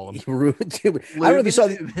they call him. Ruben Toobin. I don't know if you saw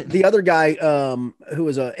the other guy who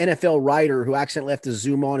was an NFL writer who accidentally left his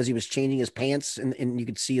Zoom on as he was changing his pants, and you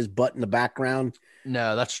could see his butt in the background.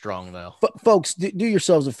 No, that's strong, though. Folks, do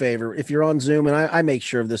yourselves a favor. If you're on Zoom, and I make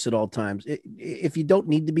sure of this at all times, if you don't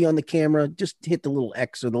need to be on the camera, just hit the little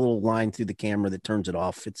X or the little line through the camera that turns it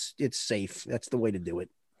off. It's safe. That's the way to do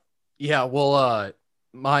it. Yeah, well,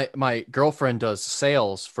 my girlfriend does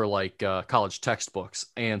sales for college textbooks,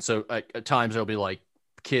 and so at times there'll be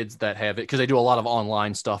kids that have it because they do a lot of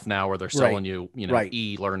online stuff now where they're selling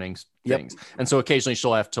e-learning things. And so occasionally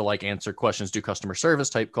she'll have to answer questions, do customer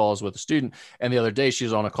service type calls with a student. And the other day she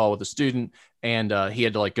was on a call with a student and he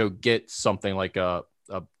had to go get something like a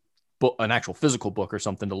book, an actual physical book or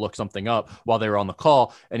something to look something up while they were on the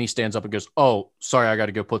call. And he stands up and goes, "Oh, sorry, I got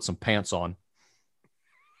to go put some pants on."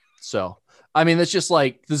 So, I mean, it's just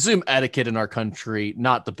the Zoom etiquette in our country,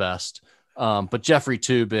 not the best. But Jeffrey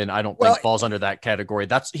Toobin, I don't think falls under that category.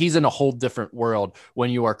 He's in a whole different world when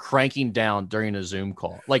you are cranking down during a Zoom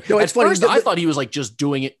call. At first, I thought he was just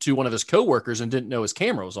doing it to one of his coworkers and didn't know his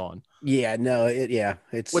camera was on. Yeah, no,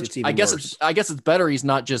 it's even I guess worse. I guess it's better he's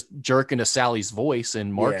not just jerking to Sally's voice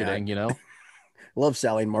in marketing. Love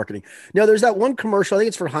Sally in marketing. No, there's that one commercial. I think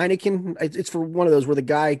it's for Heineken. It's for one of those where the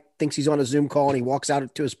guy thinks he's on a Zoom call and he walks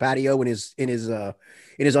out to his patio in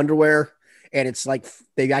his underwear. And it's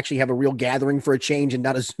they actually have a real gathering for a change and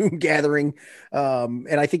not a Zoom gathering.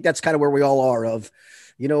 And I think that's kind of where we all are of,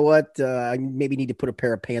 you know what? I maybe need to put a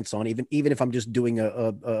pair of pants on, even if I'm just doing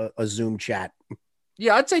a Zoom chat.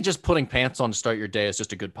 Yeah, I'd say just putting pants on to start your day is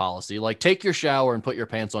just a good policy. Take your shower and put your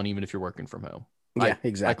pants on, even if you're working from home. Yeah,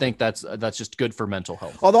 exactly. I think that's just good for mental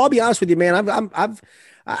health. Although I'll be honest with you, man,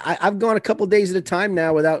 I've gone a couple of days at a time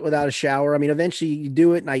now without a shower. I mean, eventually you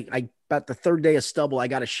do it, and I about the third day of stubble, I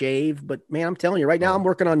got to shave. But man, I'm telling you right now, I'm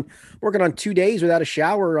working on 2 days without a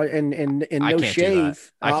shower and no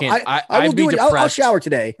shave. I can't. I will do it. I'll shower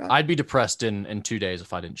today. I'd be depressed in 2 days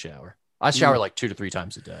if I didn't shower. I shower 2 to 3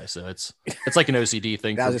 times a day, so it's like an OCD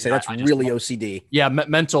thing. I was gonna say that's really OCD. Yeah,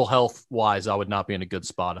 mental health wise, I would not be in a good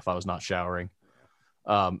spot if I was not showering.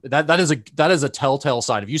 That is a telltale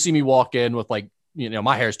sign. If you see me walk in with like,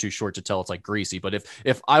 my hair is too short to tell it's like greasy, but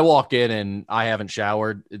if I walk in and I haven't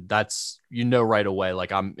showered, that's, right away,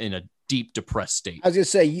 like I'm in a deep depressed state. I was gonna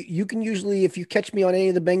say, you can usually, if you catch me on any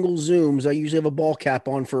of the Bengals Zooms, I usually have a ball cap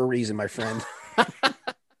on for a reason, my friend.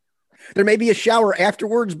 There may be a shower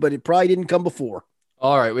afterwards, but it probably didn't come before.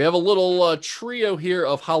 All right, we have a little trio here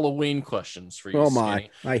of Halloween questions for you. Oh my, Skinny.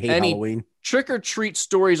 I hate Halloween. Trick or treat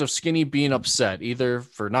stories of Skinny being upset, either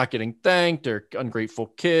for not getting thanked or ungrateful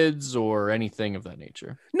kids or anything of that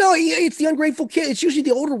nature? No, it's the ungrateful kid. It's usually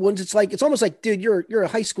the older ones. It's almost like, dude, you're a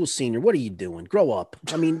high school senior. What are you doing? Grow up.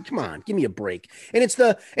 I mean, come on, give me a break. And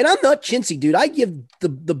I'm not chintzy, dude. I give the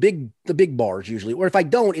big bars usually, or if I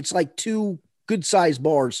don't, it's like 2 good sized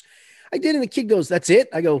bars. I did, and the kid goes, "That's it."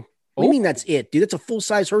 I go, "What do you mean that's it, dude? That's a full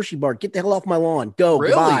size Hershey bar. Get the hell off my lawn. Go.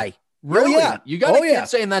 Really? Goodbye." Really? Oh, yeah. You got a kid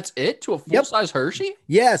saying that's it to a full-size Hershey?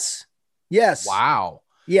 Yes. Wow.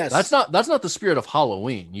 Yes. That's not the spirit of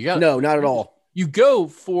Halloween. No, not at all. You go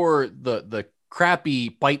for the crappy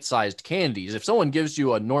bite-sized candies. If someone gives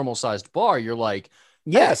you a normal-sized bar, you're like,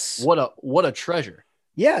 yes, hey, what a treasure.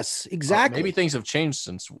 Yes, exactly. Maybe things have changed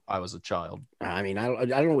since I was a child. I mean, I don't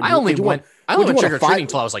know. I only went trick or treating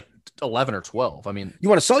until I was like 11 or 12. I mean, you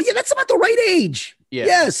want to sell? Yeah, that's about the right age. Yeah.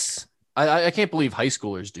 Yes. I can't believe high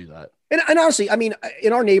schoolers do that. And honestly, I mean,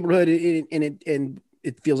 in our neighborhood, and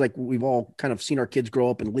it feels like we've all kind of seen our kids grow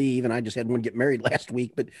up and leave. And I just had one get married last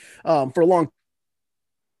week, but for a long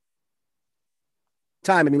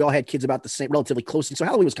time, and we all had kids about the same, relatively close. And so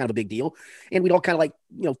Halloween was kind of a big deal. And we'd all kind of like,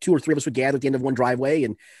 2 or 3 of us would gather at the end of one driveway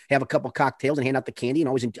and have a couple of cocktails and hand out the candy. And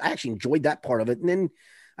I actually enjoyed that part of it. And then,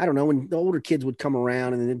 I don't know, when the older kids would come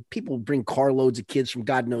around and then people would bring carloads of kids from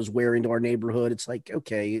God knows where into our neighborhood. It's like,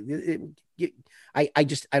 okay, I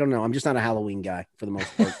don't know. I'm just not a Halloween guy for the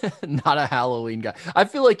most part. Not a Halloween guy. I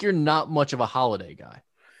feel like you're not much of a holiday guy.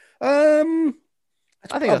 I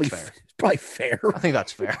think that's fair. It's probably fair. I think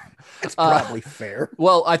that's fair. It's probably fair.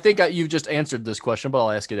 Well, I think you've just answered this question, but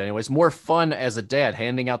I'll ask it anyways. More fun as a dad,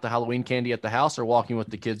 handing out the Halloween candy at the house or walking with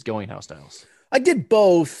the kids going house to house? I did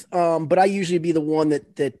both, but I usually be the one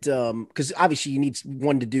that because obviously you need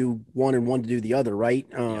one to do one and one to do the other, right?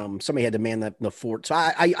 Somebody had to man the fort, so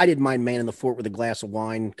I didn't mind manning the fort with a glass of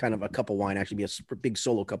wine, kind of a cup of wine, actually be a big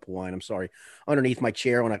solo cup of wine. I'm sorry, underneath my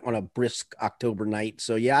chair on a brisk October night.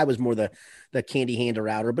 So yeah, I was more the candy hander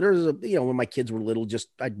outer, but there was when my kids were little, just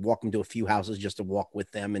I'd walk them to a few houses just to walk with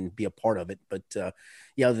them and be a part of it. But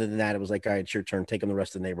other than that, it was like, all right, it's your turn. Take them the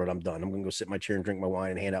rest of the neighborhood. I'm done. I'm going to go sit in my chair and drink my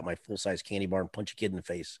wine and hand out my full-size candy bar and punch a kid in the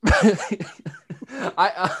face.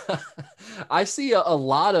 I see a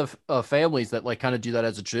lot of families that like kind of do that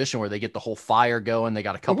as a tradition where they get the whole fire going. They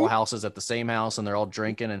got a couple houses at the same house and they're all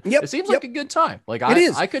drinking. And it seems like a good time. Like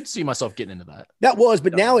I could see myself getting into that.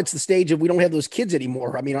 But now it's the stage of we don't have those kids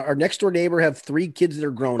anymore. I mean, our next door neighbor have 3 kids that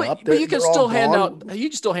are grown up. But you can still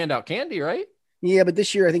hand out candy, right? Yeah, but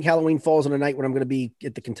this year I think Halloween falls on a night when I'm going to be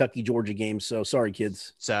at the Kentucky-Georgia game. So sorry,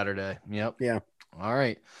 kids. Saturday. Yep. Yeah. All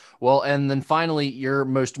right. Well, and then finally, your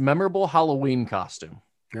most memorable Halloween costume.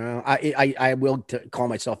 I will call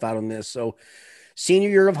myself out on this. So senior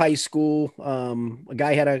year of high school, a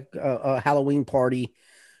guy had a Halloween party,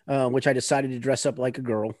 which I decided to dress up like a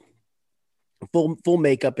girl, full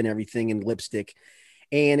makeup and everything and lipstick.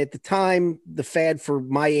 And at the time, the fad for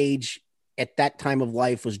my age at that time of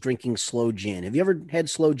life was drinking sloe gin. Have you ever had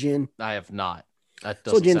sloe gin? I have not.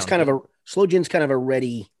 Sloe gin's kind of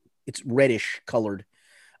a it's reddish colored.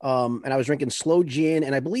 And I was drinking sloe gin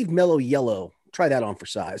and I believe mellow yellow. Try that on for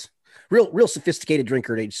size. Real sophisticated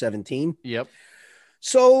drinker at age 17. Yep.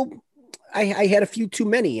 So I had a few too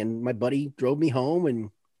many and my buddy drove me home and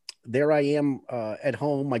there I am at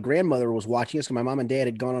home. My grandmother was watching us and my mom and dad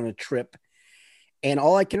had gone on a trip. And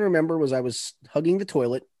all I can remember was I was hugging the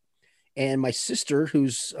toilet. And my sister,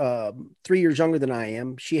 who's 3 years younger than I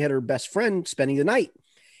am, she had her best friend spending the night.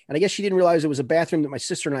 And I guess she didn't realize it was a bathroom that my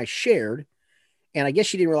sister and I shared. And I guess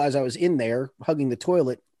she didn't realize I was in there hugging the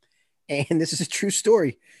toilet. And this is a true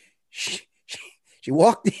story. She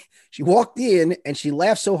walked in and she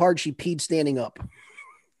laughed so hard she peed standing up.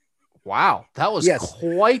 Wow. That was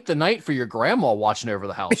quite the night for your grandma watching over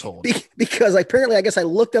the household. Because apparently, I guess I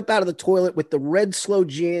looked up out of the toilet with the red sloe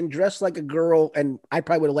gin, dressed like a girl, and I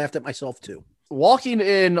probably would have laughed at myself too. Walking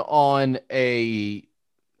in on a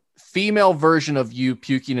female version of you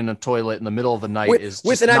puking in a toilet in the middle of the night is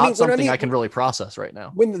not something I can really process right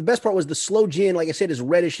now. When the best part was the sloe gin, like I said, is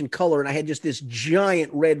reddish in color, and I had just this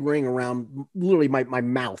giant red ring around literally my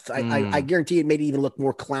mouth. I guarantee it made it even look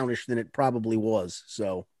more clownish than it probably was.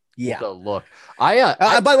 So. Yeah. Look, by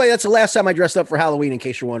the way, that's the last time I dressed up for Halloween, in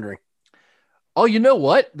case you're wondering. Oh, you know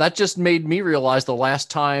what? That just made me realize the last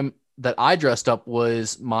time that I dressed up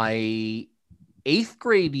was my 8th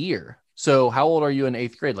grade year. So how old are you in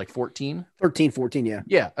 8th grade? Like 14? 13, 14, yeah.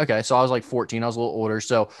 Yeah. Okay. So I was like 14. I was a little older.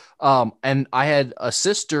 So, and I had a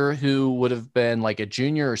sister who would have been like a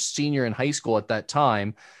junior or senior in high school at that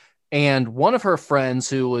time. And one of her friends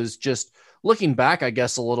who was just looking back, I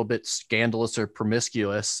guess, a little bit scandalous or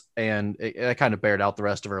promiscuous. And it kind of bared out the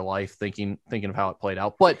rest of her life thinking of how it played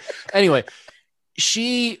out. But anyway,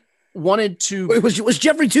 she wanted to. Wait, was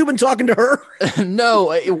Jeffrey Toobin talking to her?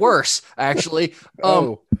 No, worse, actually.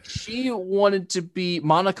 She wanted to be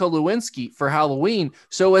Monica Lewinsky for Halloween.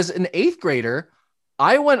 So as an 8th grader,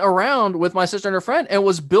 I went around with my sister and her friend and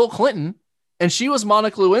was Bill Clinton, and she was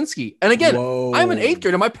Monica Lewinsky. And again, Whoa. I'm an 8th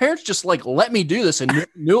grader. My parents just like let me do this and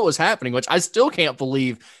knew it was happening, which I still can't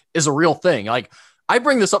believe is a real thing. Like, I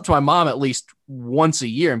bring this up to my mom at least once a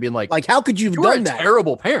year and being like, how could you have done done that? that?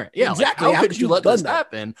 Terrible parent. Yeah. Exactly. Like, how could you let this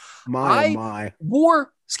happen? My.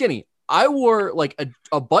 Wore skinny. I wore like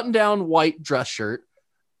a button down white dress shirt,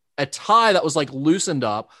 a tie that was like loosened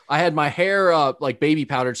up. I had my hair like baby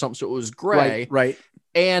powdered something. So it was gray. Right.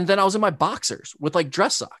 And then I was in my boxers with like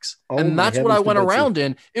dress socks. Oh, and that's what I went around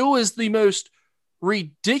in. It was the most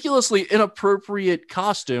ridiculously inappropriate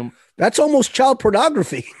costume. That's almost child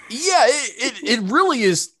pornography. Yeah, it really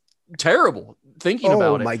is terrible thinking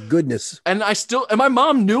about it. Oh my goodness. And my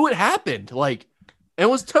mom knew it happened. Like, it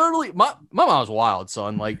was totally my mom's wild,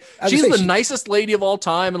 son. Like, she's the nicest lady of all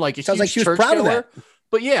time. And like, sounds like she was proud of that.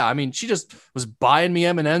 But yeah, I mean, she just was buying me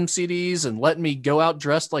M&M CDs and letting me go out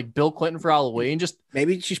dressed like Bill Clinton for Halloween. Just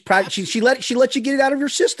maybe she's proud. She let you get it out of your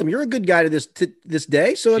system. You're a good guy to this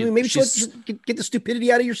day. So I mean, maybe she'll get the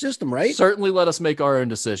stupidity out of your system, right? Certainly let us make our own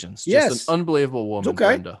decisions. Yes. Just an unbelievable woman. It's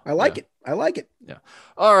okay. Brenda. I like it. I like it. Yeah.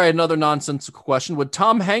 All right. Another nonsensical question. Would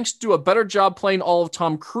Tom Hanks do a better job playing all of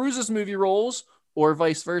Tom Cruise's movie roles or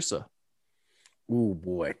vice versa? Oh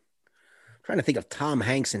boy. Trying to think of Tom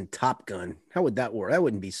Hanks in Top Gun. How would that work? That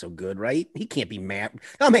wouldn't be so good, right? He can't be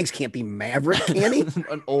Tom Hanks can't be Maverick, can he?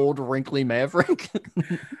 An old wrinkly Maverick.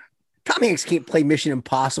 Tom Hanks can't play Mission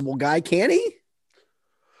Impossible guy, can he?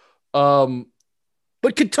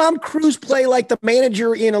 But could Tom Cruise play like the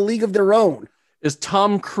manager in A League of Their Own? Is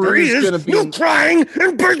Tom Cruise going to be crying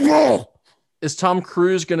in baseball? Is Tom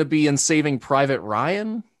Cruise going to be in Saving Private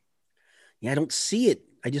Ryan? Yeah, I don't see it.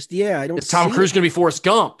 I don't. Is Tom Cruise going to be Forrest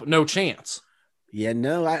Gump? No chance. Yeah,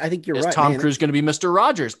 no, I think you're right. Is Tom Cruise going to be Mr.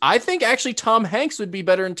 Rogers? I think actually Tom Hanks would be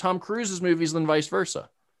better in Tom Cruise's movies than vice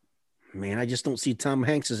versa. Man, I just don't see Tom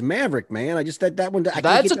Hanks as Maverick, man. I just that one.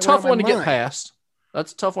 That's a tough one to get past.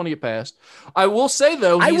 That's a tough one to get past. I will say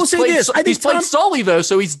though, he's played Sully though,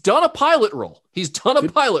 so he's done a pilot role.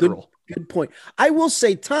 Good point. I will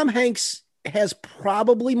say Tom Hanks has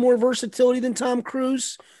probably more versatility than Tom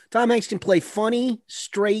Cruise. Tom Hanks can play funny,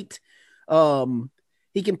 straight.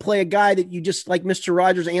 He can play a guy that you just like Mr.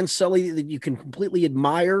 Rogers and Sully that you can completely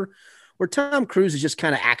admire, where Tom Cruise is just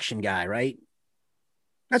kind of action guy, right?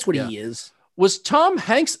 That's what he is. Was Tom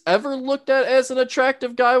Hanks ever looked at as an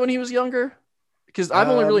attractive guy when he was younger? Because I've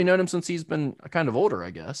only really known him since he's been kind of older, I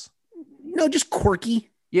guess. No, just quirky.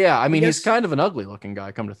 Yeah, I mean, he's kind of an ugly looking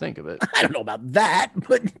guy, come to think of it. I don't know about that,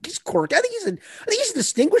 but he's quirky. I think he's a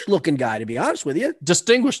distinguished looking guy, to be honest with you.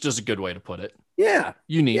 Distinguished is a good way to put it. Yeah.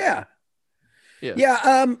 Unique. Yeah.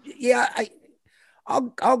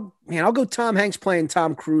 I'll go Tom Hanks playing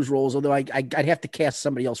Tom Cruise roles, although I'd have to cast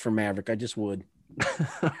somebody else for Maverick. I just would.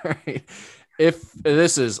 All right. If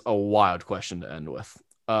this is a wild question to end with,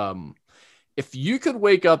 if you could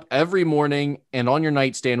wake up every morning and on your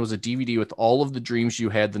nightstand was a DVD with all of the dreams you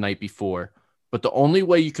had the night before, but the only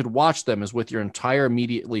way you could watch them is with your entire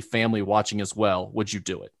immediately family watching as well, would you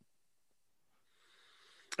do it?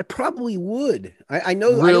 I probably would. I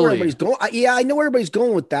know. Really? I know where everybody's going. I know where everybody's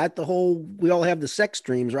going with that. The whole we all have the sex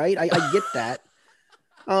dreams, right? I get that.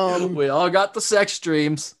 We all got the sex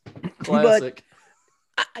dreams. Classic.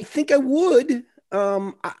 But I think I would.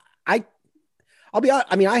 I'll be honest.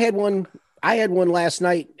 I mean, I had one last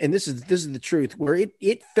night, and this is the truth, where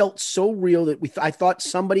it felt so real that I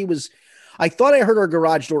thought I heard our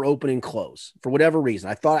garage door open and close for whatever reason.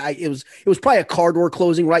 I thought it was probably a car door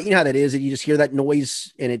closing, right? You know how that is, that you just hear that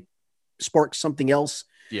noise and it sparks something else.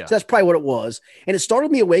 Yeah. So that's probably what it was. And it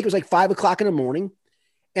startled me awake. It was like 5 o'clock in the morning.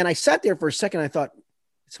 And I sat there for a second. I thought,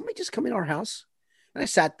 did somebody just come in our house? And I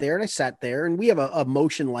sat there and we have a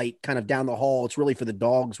motion light kind of down the hall. It's really for the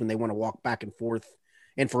dogs when they want to walk back and forth.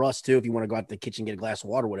 And for us too, if you want to go out to the kitchen, get a glass of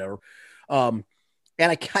water, or whatever. And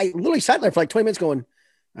I literally sat there for like 20 minutes going,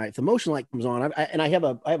 all right, if the motion light comes on, I have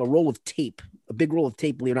a roll of tape, a big roll of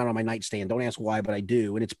tape, believe it or not, on my nightstand. Don't ask why, but I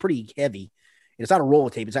do. And it's pretty heavy. And it's not a roll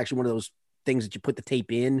of tape. It's actually one of those things that you put the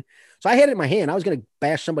tape in. So I had it in my hand. I was going to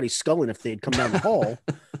bash somebody's skull in if they had come down the hall.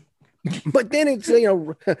 But then it's,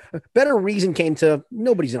 better reason came to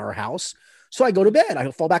nobody's in our house. So I go to bed. I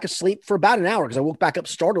fall back asleep for about an hour because I woke back up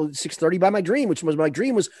startled at 6:30 by my dream, which was my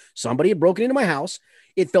dream was somebody had broken into my house.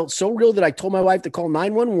 It felt so real that I told my wife to call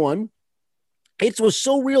 911. It was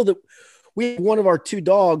so real that we have one of our two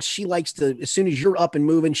dogs. She likes to, as soon as you're up and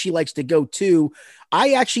moving, she likes to go too.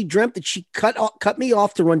 I actually dreamt that she cut me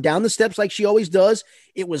off to run down the steps like she always does.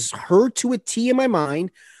 It was her to a T in my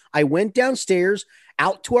mind. I went downstairs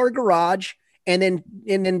out to our garage, and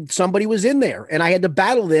then somebody was in there, and I had to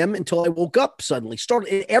battle them until I woke up suddenly.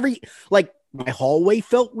 My hallway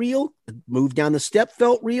felt real. The move down the step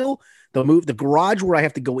felt real. The garage where I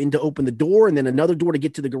have to go in to open the door and then another door to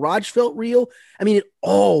get to the garage felt real. I mean, it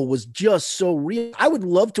all was just so real. I would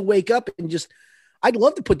love to wake up and I'd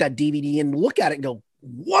love to put that DVD in and look at it and go,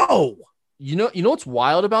 whoa. You know what's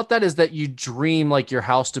wild about that is that you dream like your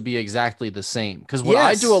house to be exactly the same. Because what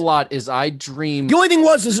I do a lot is I dream. The only thing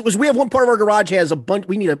was we have one part of our garage has a bunch.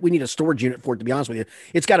 We need a storage unit for it, to be honest with you.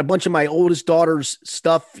 It's got a bunch of my oldest daughter's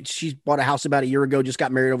stuff. She bought a house about a year ago, just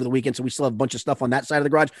got married over the weekend. So we still have a bunch of stuff on that side of the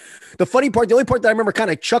garage. The only part that I remember kind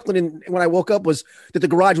of chuckling in when I woke up was that the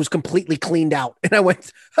garage was completely cleaned out. And I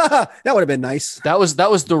went, that would have been nice. That was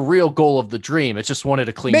the real goal of the dream. It just wanted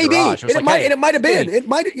a clean garage. It might have been.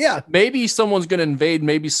 Yeah. Maybe someone's going to invade,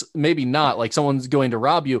 maybe not, like someone's going to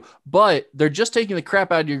rob you, but they're just taking the crap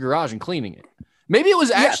out of your garage and cleaning it. Maybe it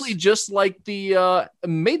was actually just like the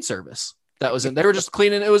maid service that was in. They were just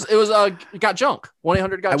cleaning. It was got junk.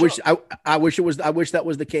 1-800 got junk. I wish that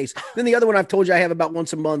was the case. Then the other one I've told you I have about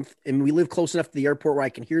once a month, and we live close enough to the airport where I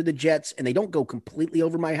can hear the jets, and they don't go completely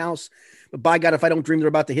over my house. But by God, if I don't dream they're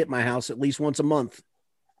about to hit my house at least once a month.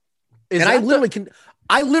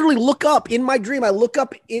 I literally look up in my dream. I look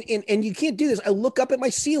up and you can't do this. I look up at my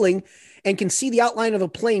ceiling and can see the outline of a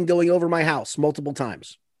plane going over my house multiple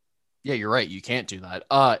times. Yeah, you're right. You can't do that.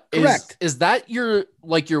 Correct. Is that your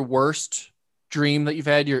worst dream that you've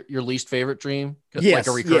had? Your least favorite dream? Yes, like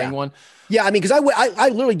a recurring one? Yeah. I mean, because I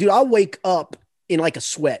literally do. I'll wake up in like a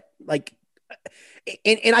sweat, like.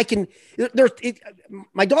 And I can,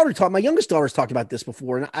 my youngest daughter's talked about this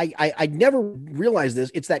before. And I never realized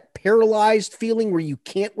this. It's that paralyzed feeling where you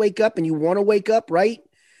can't wake up and you want to wake up. Right.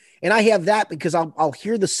 And I have that because I'll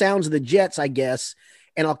hear the sounds of the jets, I guess.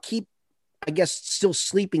 And I'll keep, I guess, still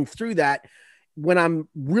sleeping through that when I'm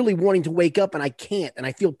really wanting to wake up and I can't, and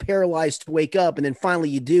I feel paralyzed to wake up. And then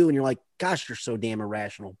finally you do. And you're like, gosh, you're so damn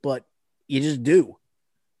irrational, but you just do.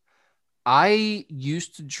 I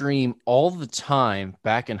used to dream all the time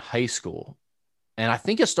back in high school, and I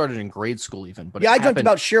think it started in grade school even. But I dreamt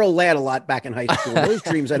about Cheryl Ladd a lot back in high school. Those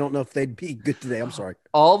dreams, I don't know if they'd be good today. I'm sorry.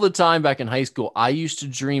 All the time back in high school, I used to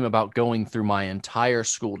dream about going through my entire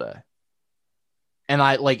school day, and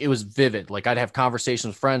it was vivid. Like I'd have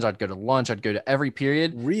conversations with friends. I'd go to lunch. I'd go to every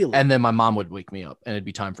period. Really? And then my mom would wake me up, and it'd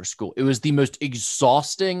be time for school. It was the most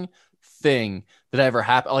exhausting thing that ever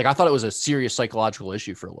happened. Like I thought it was a serious psychological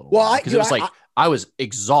issue for a little while because it was I was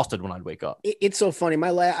exhausted when I'd wake up. It's so funny.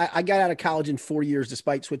 I got out of college in 4 years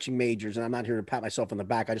despite switching majors, and I'm not here to pat myself on the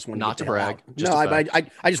back. I just want to not to brag.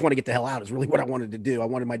 I just want to get the hell out. Is really what I wanted to do. I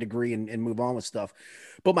wanted my degree and move on with stuff.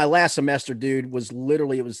 But my last semester, dude, was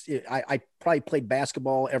literally I probably played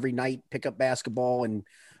basketball every night, pick up basketball, and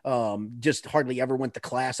just hardly ever went to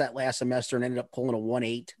class that last semester and ended up pulling a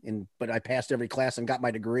 1.8. But I passed every class and got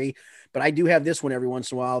my degree. But I do have this one every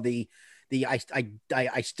once in a while.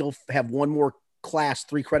 I still have one more class,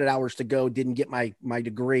 3 credit hours to go. Didn't get my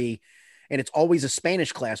degree. And it's always a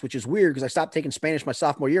Spanish class, which is weird because I stopped taking Spanish my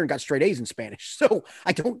sophomore year and got straight A's in Spanish. So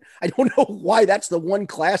I don't know why that's the one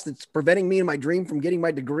class that's preventing me in my dream from getting my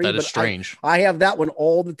degree. That is strange. I have that one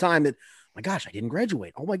all the time that, oh my gosh, I didn't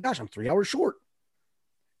graduate. Oh my gosh, I'm 3 hours short.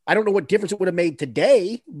 I don't know what difference it would have made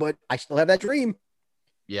today, but I still have that dream.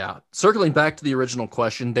 Yeah. Circling back to the original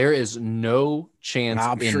question, there is no chance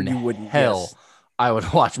in hell yes. I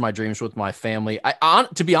would watch my dreams with my family.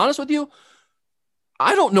 To be honest with you,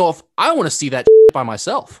 I don't know if I want to see that by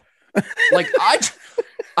myself. Like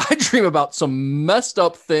I dream about some messed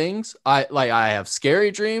up things. I have scary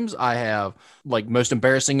dreams. I have like most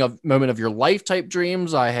embarrassing moment of your life type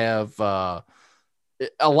dreams. I have,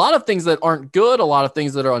 a lot of things that aren't good, a lot of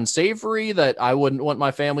things that are unsavory that I wouldn't want my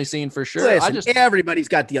family seeing for sure. Listen, everybody's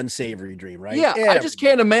got the unsavory dream, right? Yeah. I just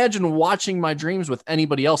can't imagine watching my dreams with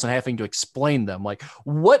anybody else and having to explain them. Like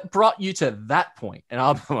what brought you to that point? And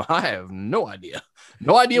I have no idea.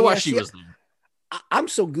 No idea why she was there. I'm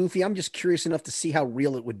so goofy. I'm just curious enough to see how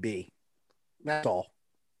real it would be. That's all.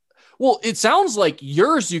 Well, it sounds like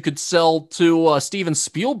yours you could sell to Steven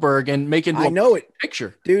Spielberg and make into a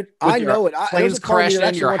picture. Dude, I know it. Planes crashing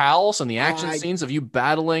into your house and the action scenes of you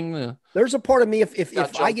battling. There's a part of me,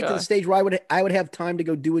 if I get to the stage where I would have time to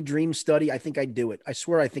go do a dream study, I think I'd do it. I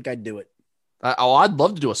swear I think I'd do it. I'd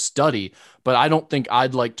love to do a study, but I don't think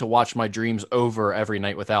I'd like to watch my dreams over every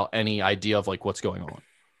night without any idea of like what's going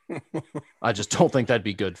on. I just don't think that'd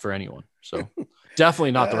be good for anyone. So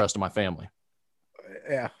definitely not the rest of my family.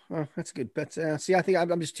 Yeah, that's good. That's see, I think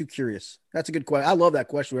I'm just too curious. That's a good question. I love that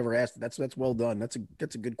question. Whoever asked it, that's well done. That's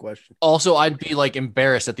a good question. Also, I'd be like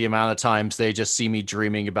embarrassed at the amount of times they just see me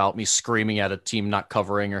dreaming about me screaming at a team not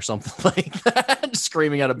covering or something like that.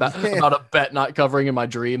 Screaming about a bet not covering in my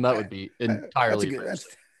dream. That would be entirely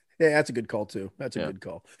embarrassing. That's a good call, too. That's a good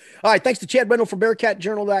call. All right. Thanks to Chad Brendel from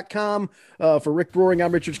BearcatJournal.com. For Rick Broering,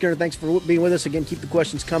 I'm Richard Skinner. Thanks for being with us. Again, keep the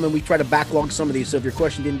questions coming. We try to backlog some of these. So if your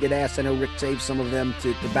question didn't get asked, I know Rick saved some of them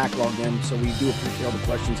to backlog them. So we do appreciate all the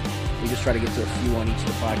questions. We just try to get to a few on each of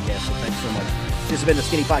the podcasts. So thanks so much. This has been the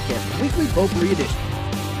Skinny Podcast, weekly potpourri edition.